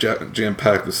life's jam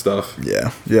packed with stuff.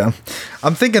 Yeah.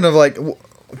 I'm thinking of like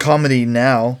comedy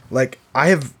now. Like,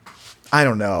 I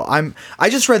don't know. I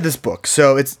just read this book,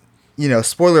 so it's, you know,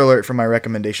 spoiler alert for my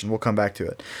recommendation. We'll come back to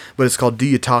it. But it's called Do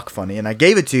You Talk Funny? And I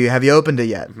gave it to you. Have you opened it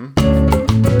yet? Mm-hmm.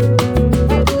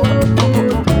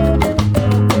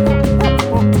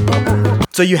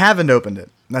 So you haven't opened it.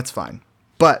 That's fine.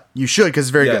 But you should, because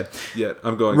it's very good. Yeah,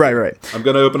 I'm going. Right. I'm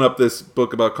going to open up this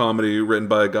book about comedy written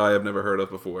by a guy I've never heard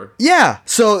of before. Yeah.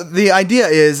 So the idea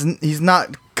is he's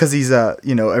not, because he's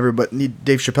everybody.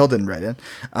 Dave Chappelle didn't write it.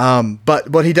 But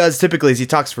what he does typically is he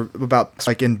talks about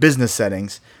like in business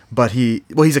settings. But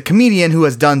he's a comedian who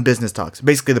has done business talks.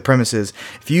 Basically, the premise is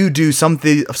if you do some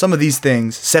of these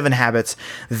things, 7 habits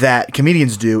that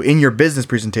comedians do in your business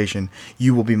presentation,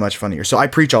 you will be much funnier. So I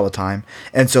preach all the time,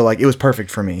 and so like it was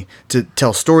perfect for me to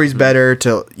tell stories better,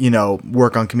 to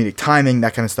work on comedic timing,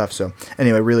 that kind of stuff. So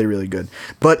anyway, really, really good.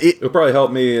 But it'll probably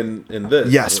help me in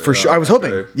this. Yes, for sure. I was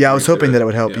hoping. Yeah, I was hoping that it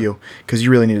would help you because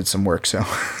you really needed some work. So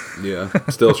yeah,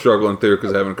 still struggling through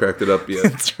because I haven't cracked it up yet.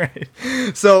 That's right.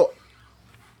 So.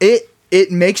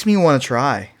 It makes me want to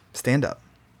try stand-up.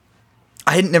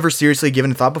 I had never seriously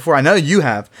given it thought before. I know you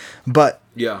have, but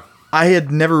yeah, I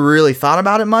had never really thought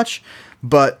about it much.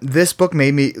 But this book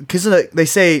made me, because they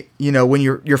say, when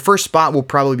your first spot will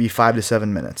probably be 5 to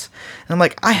 7 minutes. And I'm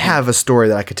like, I have a story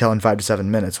that I could tell in 5 to 7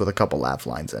 minutes with a couple laugh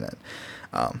lines in it.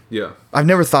 Yeah. I've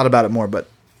never thought about it more, but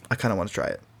I kind of want to try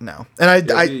it now. And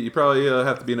you probably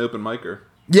have to be an open micer.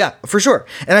 Yeah, for sure.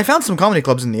 And I found some comedy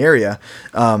clubs in the area,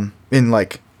 in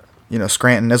like,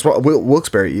 Scranton as well.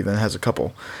 Wilkes-Barre even has a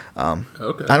couple.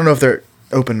 Okay. I don't know if they're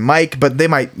open mic, but they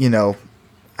might,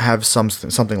 have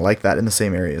something like that in the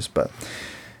same areas. But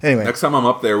anyway, next time I'm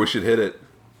up there, we should hit it.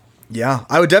 Yeah,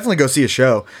 I would definitely go see a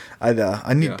show. I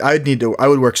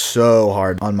would work so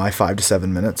hard on my 5 to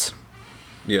 7 minutes.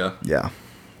 Yeah. Yeah.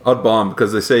 I'd bomb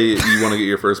because they say you want to get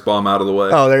your first bomb out of the way.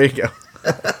 Oh, there you go.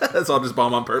 So I'll just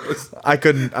bomb on purpose. I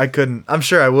couldn't. I'm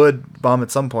sure I would bomb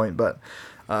at some point, but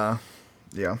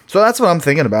yeah. So that's what I'm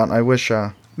thinking about. I wish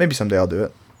maybe someday I'll do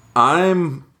it.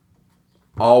 I'm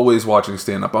always watching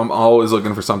stand-up. I'm always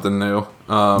looking for something new.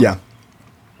 Yeah.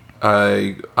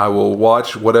 I will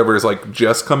watch whatever is like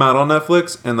just come out on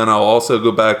Netflix, and then I'll also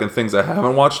go back and things I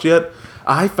haven't watched yet.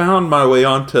 I found my way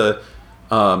onto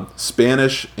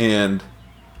Spanish and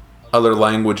other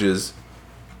languages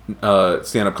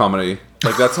stand-up comedy.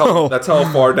 Like that's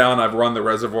how far down I've run the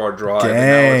Reservoir Drive.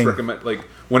 Dang. And now it's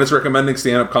when it's recommending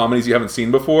stand-up comedies you haven't seen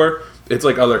before, it's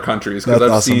like other countries because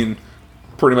I've seen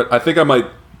pretty much. I think I might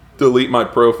delete my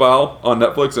profile on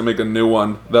Netflix and make a new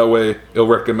one. That way it'll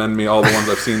recommend me all the ones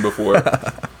I've seen before.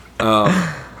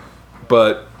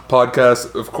 But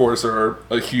podcasts, of course, are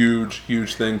a huge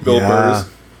thing.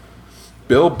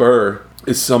 Bill Burr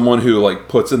is someone who like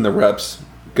puts in the reps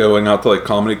going out to like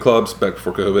comedy clubs back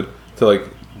before COVID to like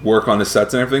work on his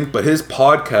sets and everything. But his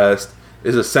podcast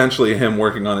is essentially him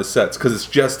working on his sets because it's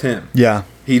just him. Yeah.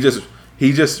 He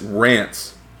just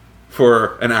rants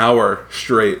for an hour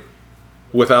straight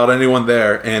without anyone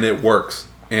there, and it works,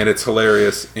 and it's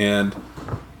hilarious, and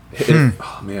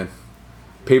oh man,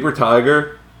 Paper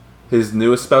Tiger, his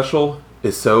newest special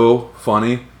is so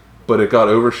funny, but it got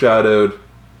overshadowed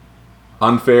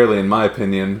unfairly, in my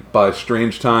opinion, by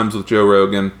Strange Times with Joe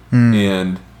Rogan,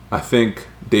 and I think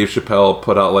Dave Chappelle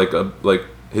put out like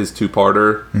his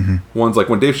 2-parter ones. Like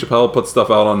when Dave Chappelle puts stuff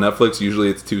out on Netflix, usually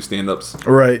it's 2 stand-ups,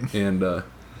 right? And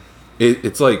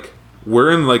it's like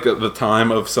we're in like the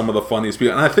time of some of the funniest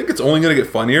people, and I think it's only going to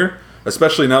get funnier,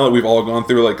 especially now that we've all gone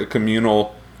through like a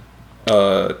communal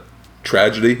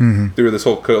tragedy through this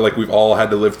whole like we've all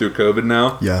had to live through COVID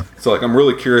now. Yeah. So like I'm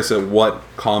really curious at what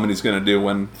comedy's going to do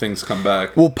when things come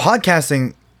back. Well,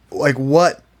 podcasting, like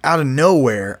what out of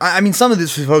nowhere. I mean, some of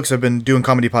these folks have been doing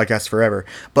comedy podcasts forever,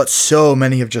 but so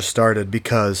many have just started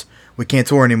because we can't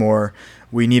tour anymore.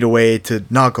 We need a way to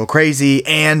not go crazy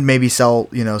and maybe sell,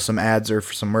 some ads or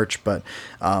some merch. But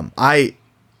I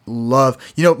love,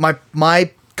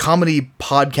 my comedy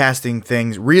podcasting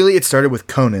things. Really, it started with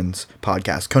Conan's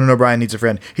podcast. Conan O'Brien Needs a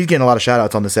Friend. He's getting a lot of shout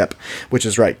outs on this ep, which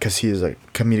is right because he is a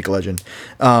comedic legend.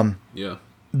 Yeah.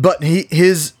 But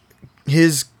his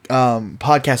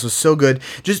podcast was so good.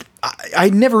 Just I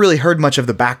never really heard much of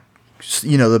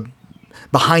the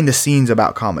behind the scenes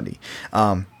about comedy.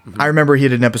 I remember he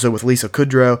did an episode with Lisa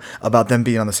Kudrow about them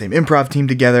being on the same improv team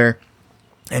together.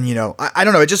 And, I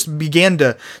don't know, it just began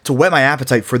to whet my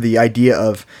appetite for the idea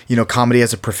of, comedy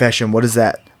as a profession. What does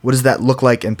that look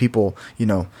like? And people,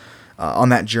 on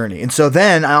that journey. And so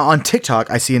then on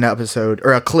TikTok, I see an episode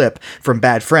or a clip from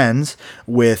Bad Friends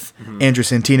with Andrew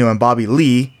Santino and Bobby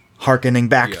Lee, hearkening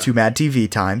back to Mad TV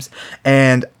times.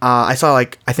 And I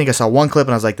think I saw one clip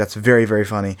and I was like, that's very, very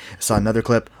funny. I saw another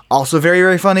clip, also very,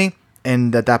 very funny.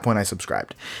 And at that point I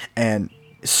subscribed. And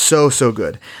so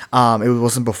good.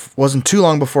 It wasn't too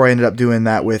long before I ended up doing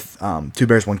that with Two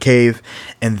Bears One Cave,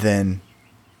 and then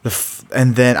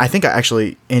I think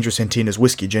Andrew Santino's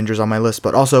Whiskey Ginger's on my list,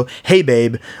 but also Hey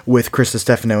Babe with Chris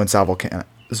Stefano and Sal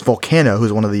Volcano,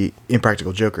 who's one of the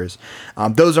Impractical Jokers.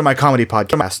 Those are my comedy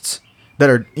podcasts that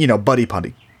are buddy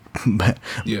comedy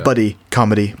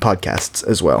podcasts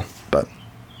as well. But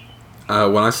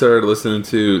when I started listening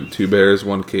to Two Bears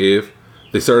One Cave,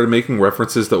 they started making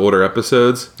references to older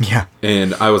episodes. Yeah.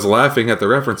 And I was laughing at the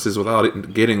references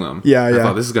without getting them. Yeah, I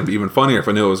thought this is going to be even funnier if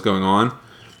I knew what was going on.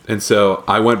 And so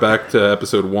I went back to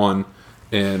episode 1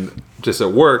 and just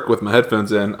at work with my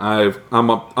headphones in, I'm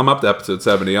up to episode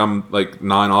 70. I'm like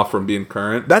 9 off from being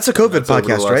current. That's a COVID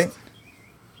podcast, right?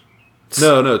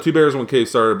 No. Two Bears One Cave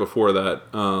started before that.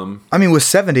 With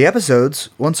 70 episodes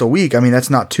once a week, that's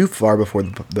not too far before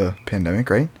the pandemic,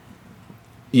 right?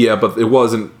 Yeah, but it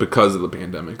wasn't because of the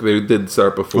pandemic. They did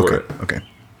start before it. Okay.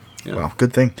 Yeah. Well,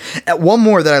 good thing. One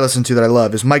more that I listen to that I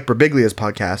love is Mike Birbiglia's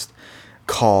podcast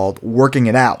called Working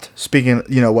It Out. Speaking,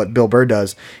 what Bill Burr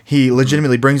does, he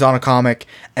legitimately brings on a comic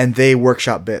and they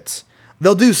workshop bits.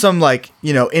 They'll do some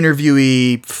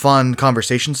interviewee, fun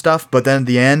conversation stuff, but then at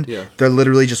the end, they're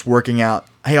literally just working out.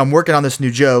 Hey, I'm working on this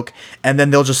new joke, and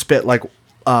then they'll just spit like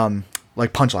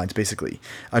punchlines, basically,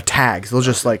 tags. They'll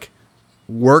just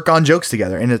work on jokes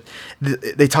together, and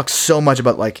they talk so much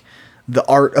about the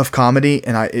art of comedy,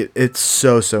 and it's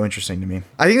so interesting to me.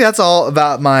 I think that's all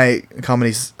about my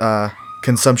comedy's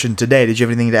consumption today. Did you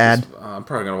have anything to add? I'm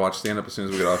probably gonna watch stand up as soon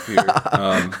as we get off here.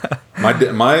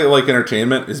 My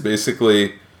entertainment is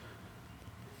basically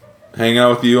hanging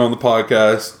out with you on the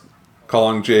podcast,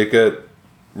 calling Jake at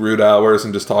rude hours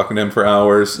and just talking to him for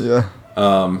hours. Yeah.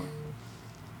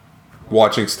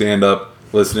 Watching stand up,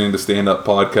 listening to stand up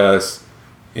podcasts,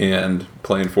 and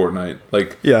playing Fortnite.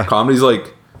 Comedy's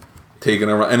taking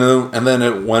over, and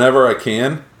then whenever I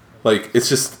can, it's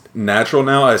just natural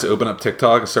now. I just open up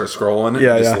TikTok and start scrolling,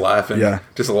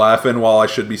 just laughing while I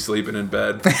should be sleeping in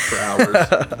bed for hours.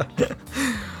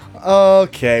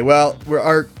 Okay, well,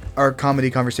 our comedy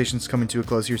conversation's coming to a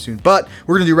close here soon, but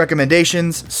we're gonna do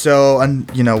recommendations. So,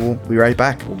 we'll be right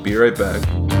back. We'll be right back.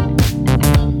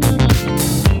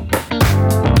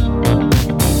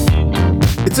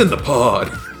 It's in the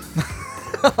pod.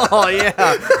 Oh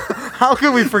yeah, how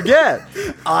could we forget?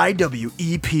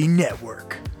 IWEP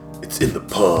Network. It's in the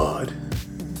pod.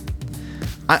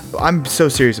 I'm so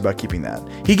serious about keeping that.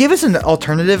 He gave us an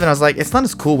alternative, and I was like, it's not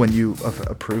as cool when you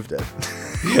approved it.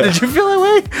 Yeah. Did you feel that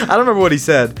way? I don't remember what he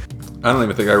said. I don't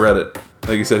even think I read it.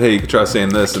 He said, hey, you could try saying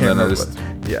this, and then I just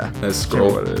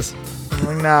scroll what it is. I'm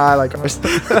like, nah, I like ours.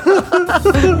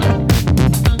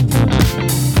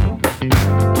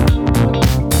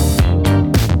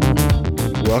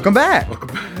 Welcome back.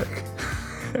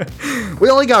 We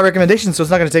only got recommendations, so it's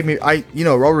not going to take me.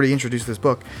 We're already introduced this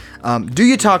book. Do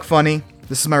You Talk Funny?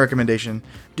 This is my recommendation.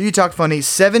 Do You Talk Funny?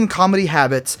 7 Comedy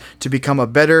Habits to Become a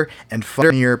Better and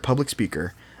Funnier Public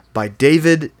Speaker by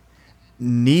David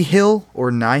Nihil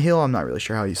or Nihil. I'm not really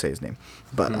sure how you say his name.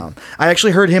 But I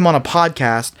actually heard him on a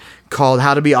podcast called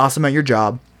How to Be Awesome at Your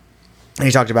Job. And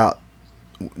he talked about,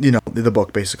 the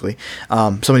book, basically.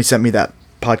 Somebody sent me that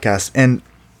podcast. And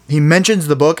he mentions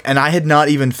the book, and I had not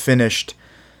even finished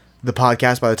the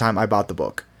podcast by the time I bought the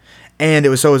book. And it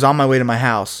was on my way to my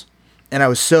house, and I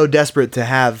was so desperate to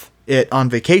have it on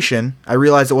vacation. I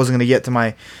realized it wasn't going to get to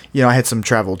my, I had some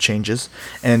travel changes,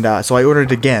 and so I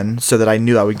ordered it again so that I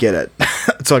knew I would get it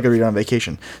so I could read it on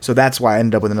vacation. So that's why I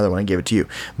ended up with another one and gave it to you.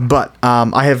 But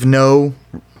I have no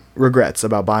regrets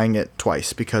about buying it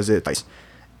twice, because it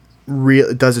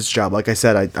does its job. Like I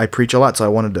said, I preach a lot, so I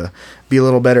wanted to be a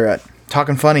little better at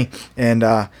talking funny, and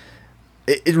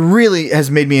it really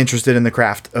has made me interested in the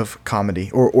craft of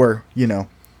comedy, or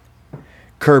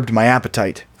curbed my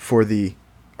appetite for the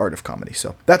art of comedy.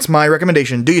 So that's my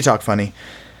recommendation. Do You Talk Funny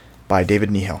by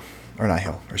David Nihil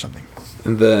or something.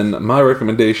 And then my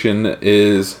recommendation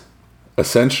is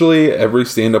essentially every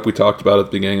stand-up we talked about at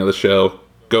the beginning of the show.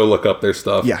 Go look up their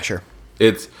stuff. Yeah, sure.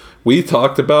 We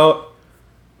talked about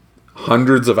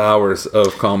hundreds of hours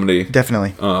of comedy.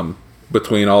 Definitely.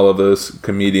 between all of those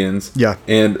comedians. Yeah.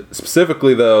 And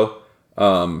specifically, though,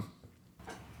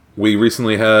 we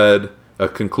recently had a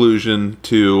conclusion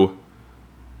to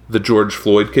the George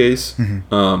Floyd case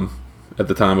at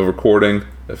the time of recording,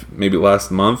 maybe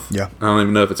last month. Yeah. I don't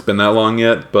even know if it's been that long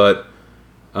yet, but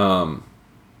Dave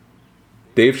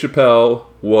Chappelle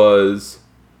was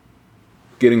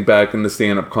getting back into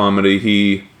stand-up comedy.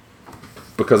 He,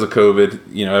 because of COVID,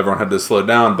 everyone had to slow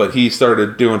down, but he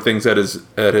started doing things at his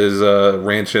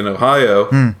ranch in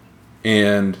Ohio,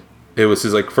 and it was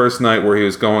his first night where he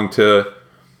was going to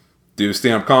do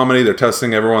stand-up comedy. They're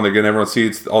testing everyone. They're getting everyone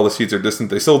seats. All the seats are distant.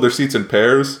 They sold their seats in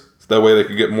pairs, so that way they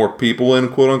could get more people in,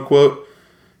 quote unquote.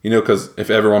 Because if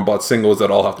everyone bought singles,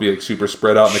 that'd all have to be super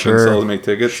spread out, and they couldn't sell as many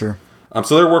tickets. Sure.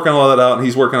 So they're working all that out, and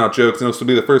he's working out jokes. And this will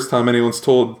be the first time anyone's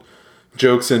told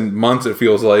jokes in months, it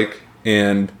feels like.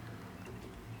 And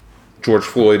George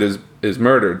Floyd is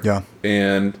murdered. Yeah.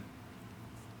 And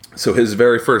so his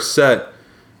very first set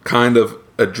kind of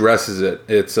addresses it.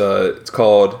 It's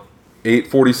called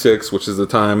 8:46, which is the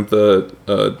time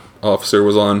the officer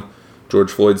was on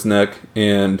George Floyd's neck,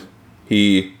 and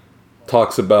he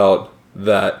talks about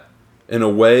that in a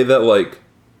way that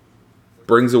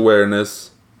brings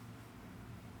awareness,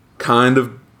 kind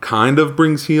of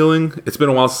brings healing. It's been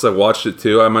a while since I watched it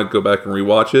too. I might go back and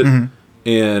rewatch it.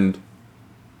 And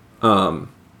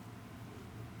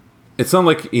it's not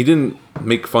like he didn't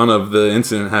make fun of the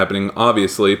incident happening,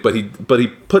 obviously, but he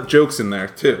put jokes in there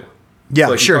too. Yeah,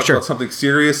 He sure, talked sure. about something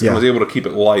serious Yeah. and was able to keep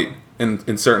it light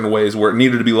in certain ways where it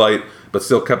needed to be light, but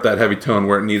still kept that heavy tone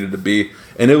where it needed to be.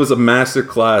 And it was a master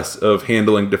class of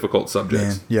handling difficult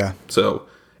subjects. Man, yeah. So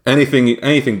anything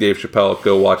Dave Chappelle,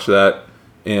 go watch that.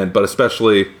 But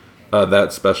especially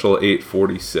that special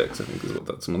 8:46, I think is what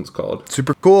that one's called.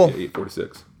 Super cool.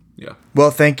 8:46. Yeah.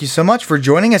 Well, thank you so much for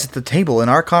joining us at the table in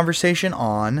our conversation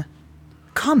on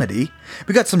comedy.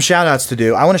 We got some shout outs to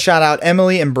do. I want to shout out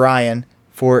Emily and Brian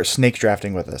for snake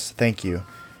drafting with us. Thank you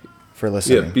for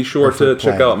listening. Yeah, be sure Or for to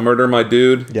check playing. out Murder My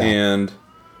Dude. Yeah. And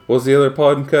what was the other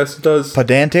podcast it does?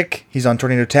 Pedantic. He's on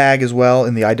Tornado Tag as well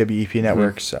in the IWEP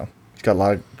network. So he's got a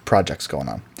lot of projects going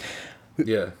on.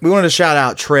 Yeah. We wanted to shout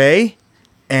out Trey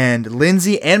and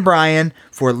Lindsay and Brian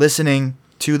for listening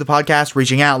to the podcast,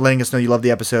 reaching out, letting us know you love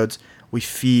the episodes. We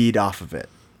feed off of it.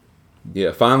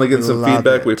 Yeah, finally getting some Love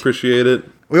feedback. it. We appreciate it.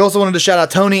 We also wanted to shout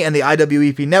out Tony and the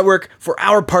IWEP network for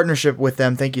our partnership with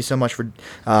them. Thank you so much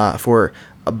for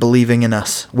believing in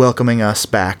us, welcoming us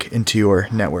back into your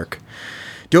network.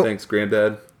 Thanks,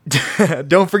 Granddad.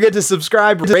 Don't forget to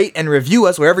subscribe, rate, and review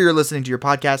us wherever you're listening to your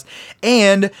podcast,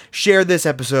 and share this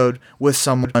episode with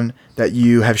someone that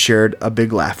you have shared a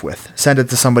big laugh with. Send it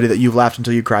to somebody that you've laughed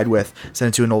until you cried with. Send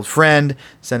it to an old friend.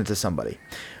 Send it to somebody.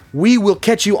 We will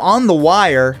catch you on the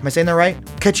wire. Am I saying that right?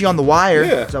 Catch you on the wire.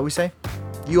 Yeah. Is that what we say?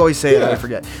 You always say it, I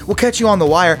forget. We'll catch you on the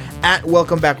wire at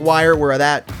Welcome Back Wire. We're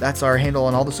that's our handle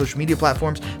on all the social media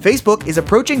platforms. Facebook is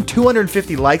approaching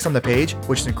 250 likes on the page,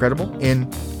 which is incredible.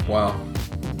 Wow.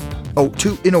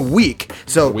 In a week.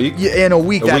 So A week? Yeah, in a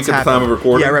week. A That's week at the happening. time of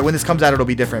recording? Yeah, right. When this comes out, it'll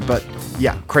be different. But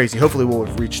yeah, crazy. Hopefully, we'll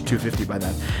have reached 250 by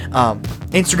then.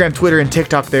 Instagram, Twitter, and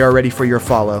TikTok, they are ready for your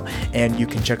follow, and you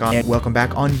can check on Welcome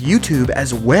Back on YouTube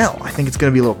as well. I think it's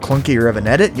going to be a little clunkier of an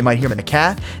edit. You might hear a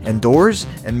cat and doors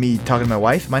and me talking to my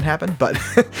wife. It might happen, but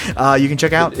you can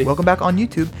check out Welcome Back on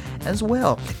YouTube as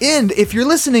well. And if you're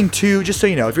listening to, just so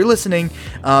you know, if you're listening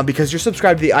because you're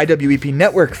subscribed to the IWEP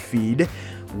network feed,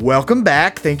 welcome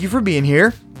back. Thank you for being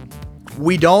here.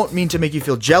 We don't mean to make you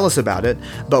feel jealous about it,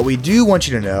 but we do want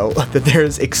you to know that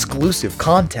there's exclusive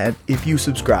content if you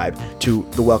subscribe to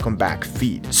the Welcome Back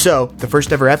feed. So, the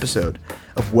first ever episode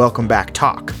of Welcome Back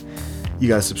Talk, you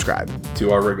gotta subscribe.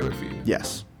 To our regular feed.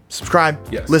 Yes. Subscribe.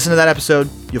 Yes. Listen to that episode.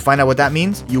 You'll find out what that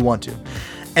means. You want to.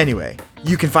 Anyway,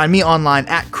 you can find me online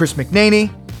at Chris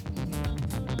McNaney.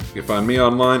 You can find me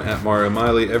online at Mario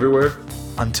Miley everywhere.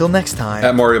 Until next time.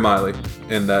 At Mario Miley.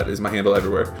 And that is my handle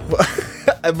everywhere.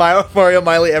 Mario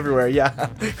Miley everywhere, yeah.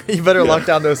 You better lock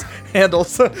down those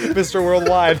handles, Mr.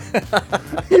 Worldwide.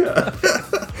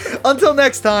 Until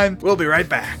next time, we'll be right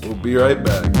back. We'll be right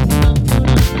back.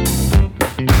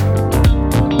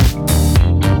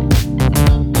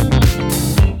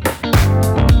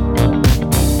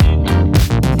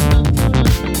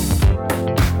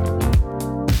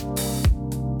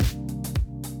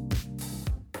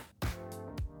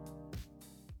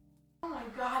 Oh my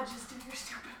god, just do your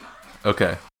stupid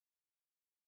Okay.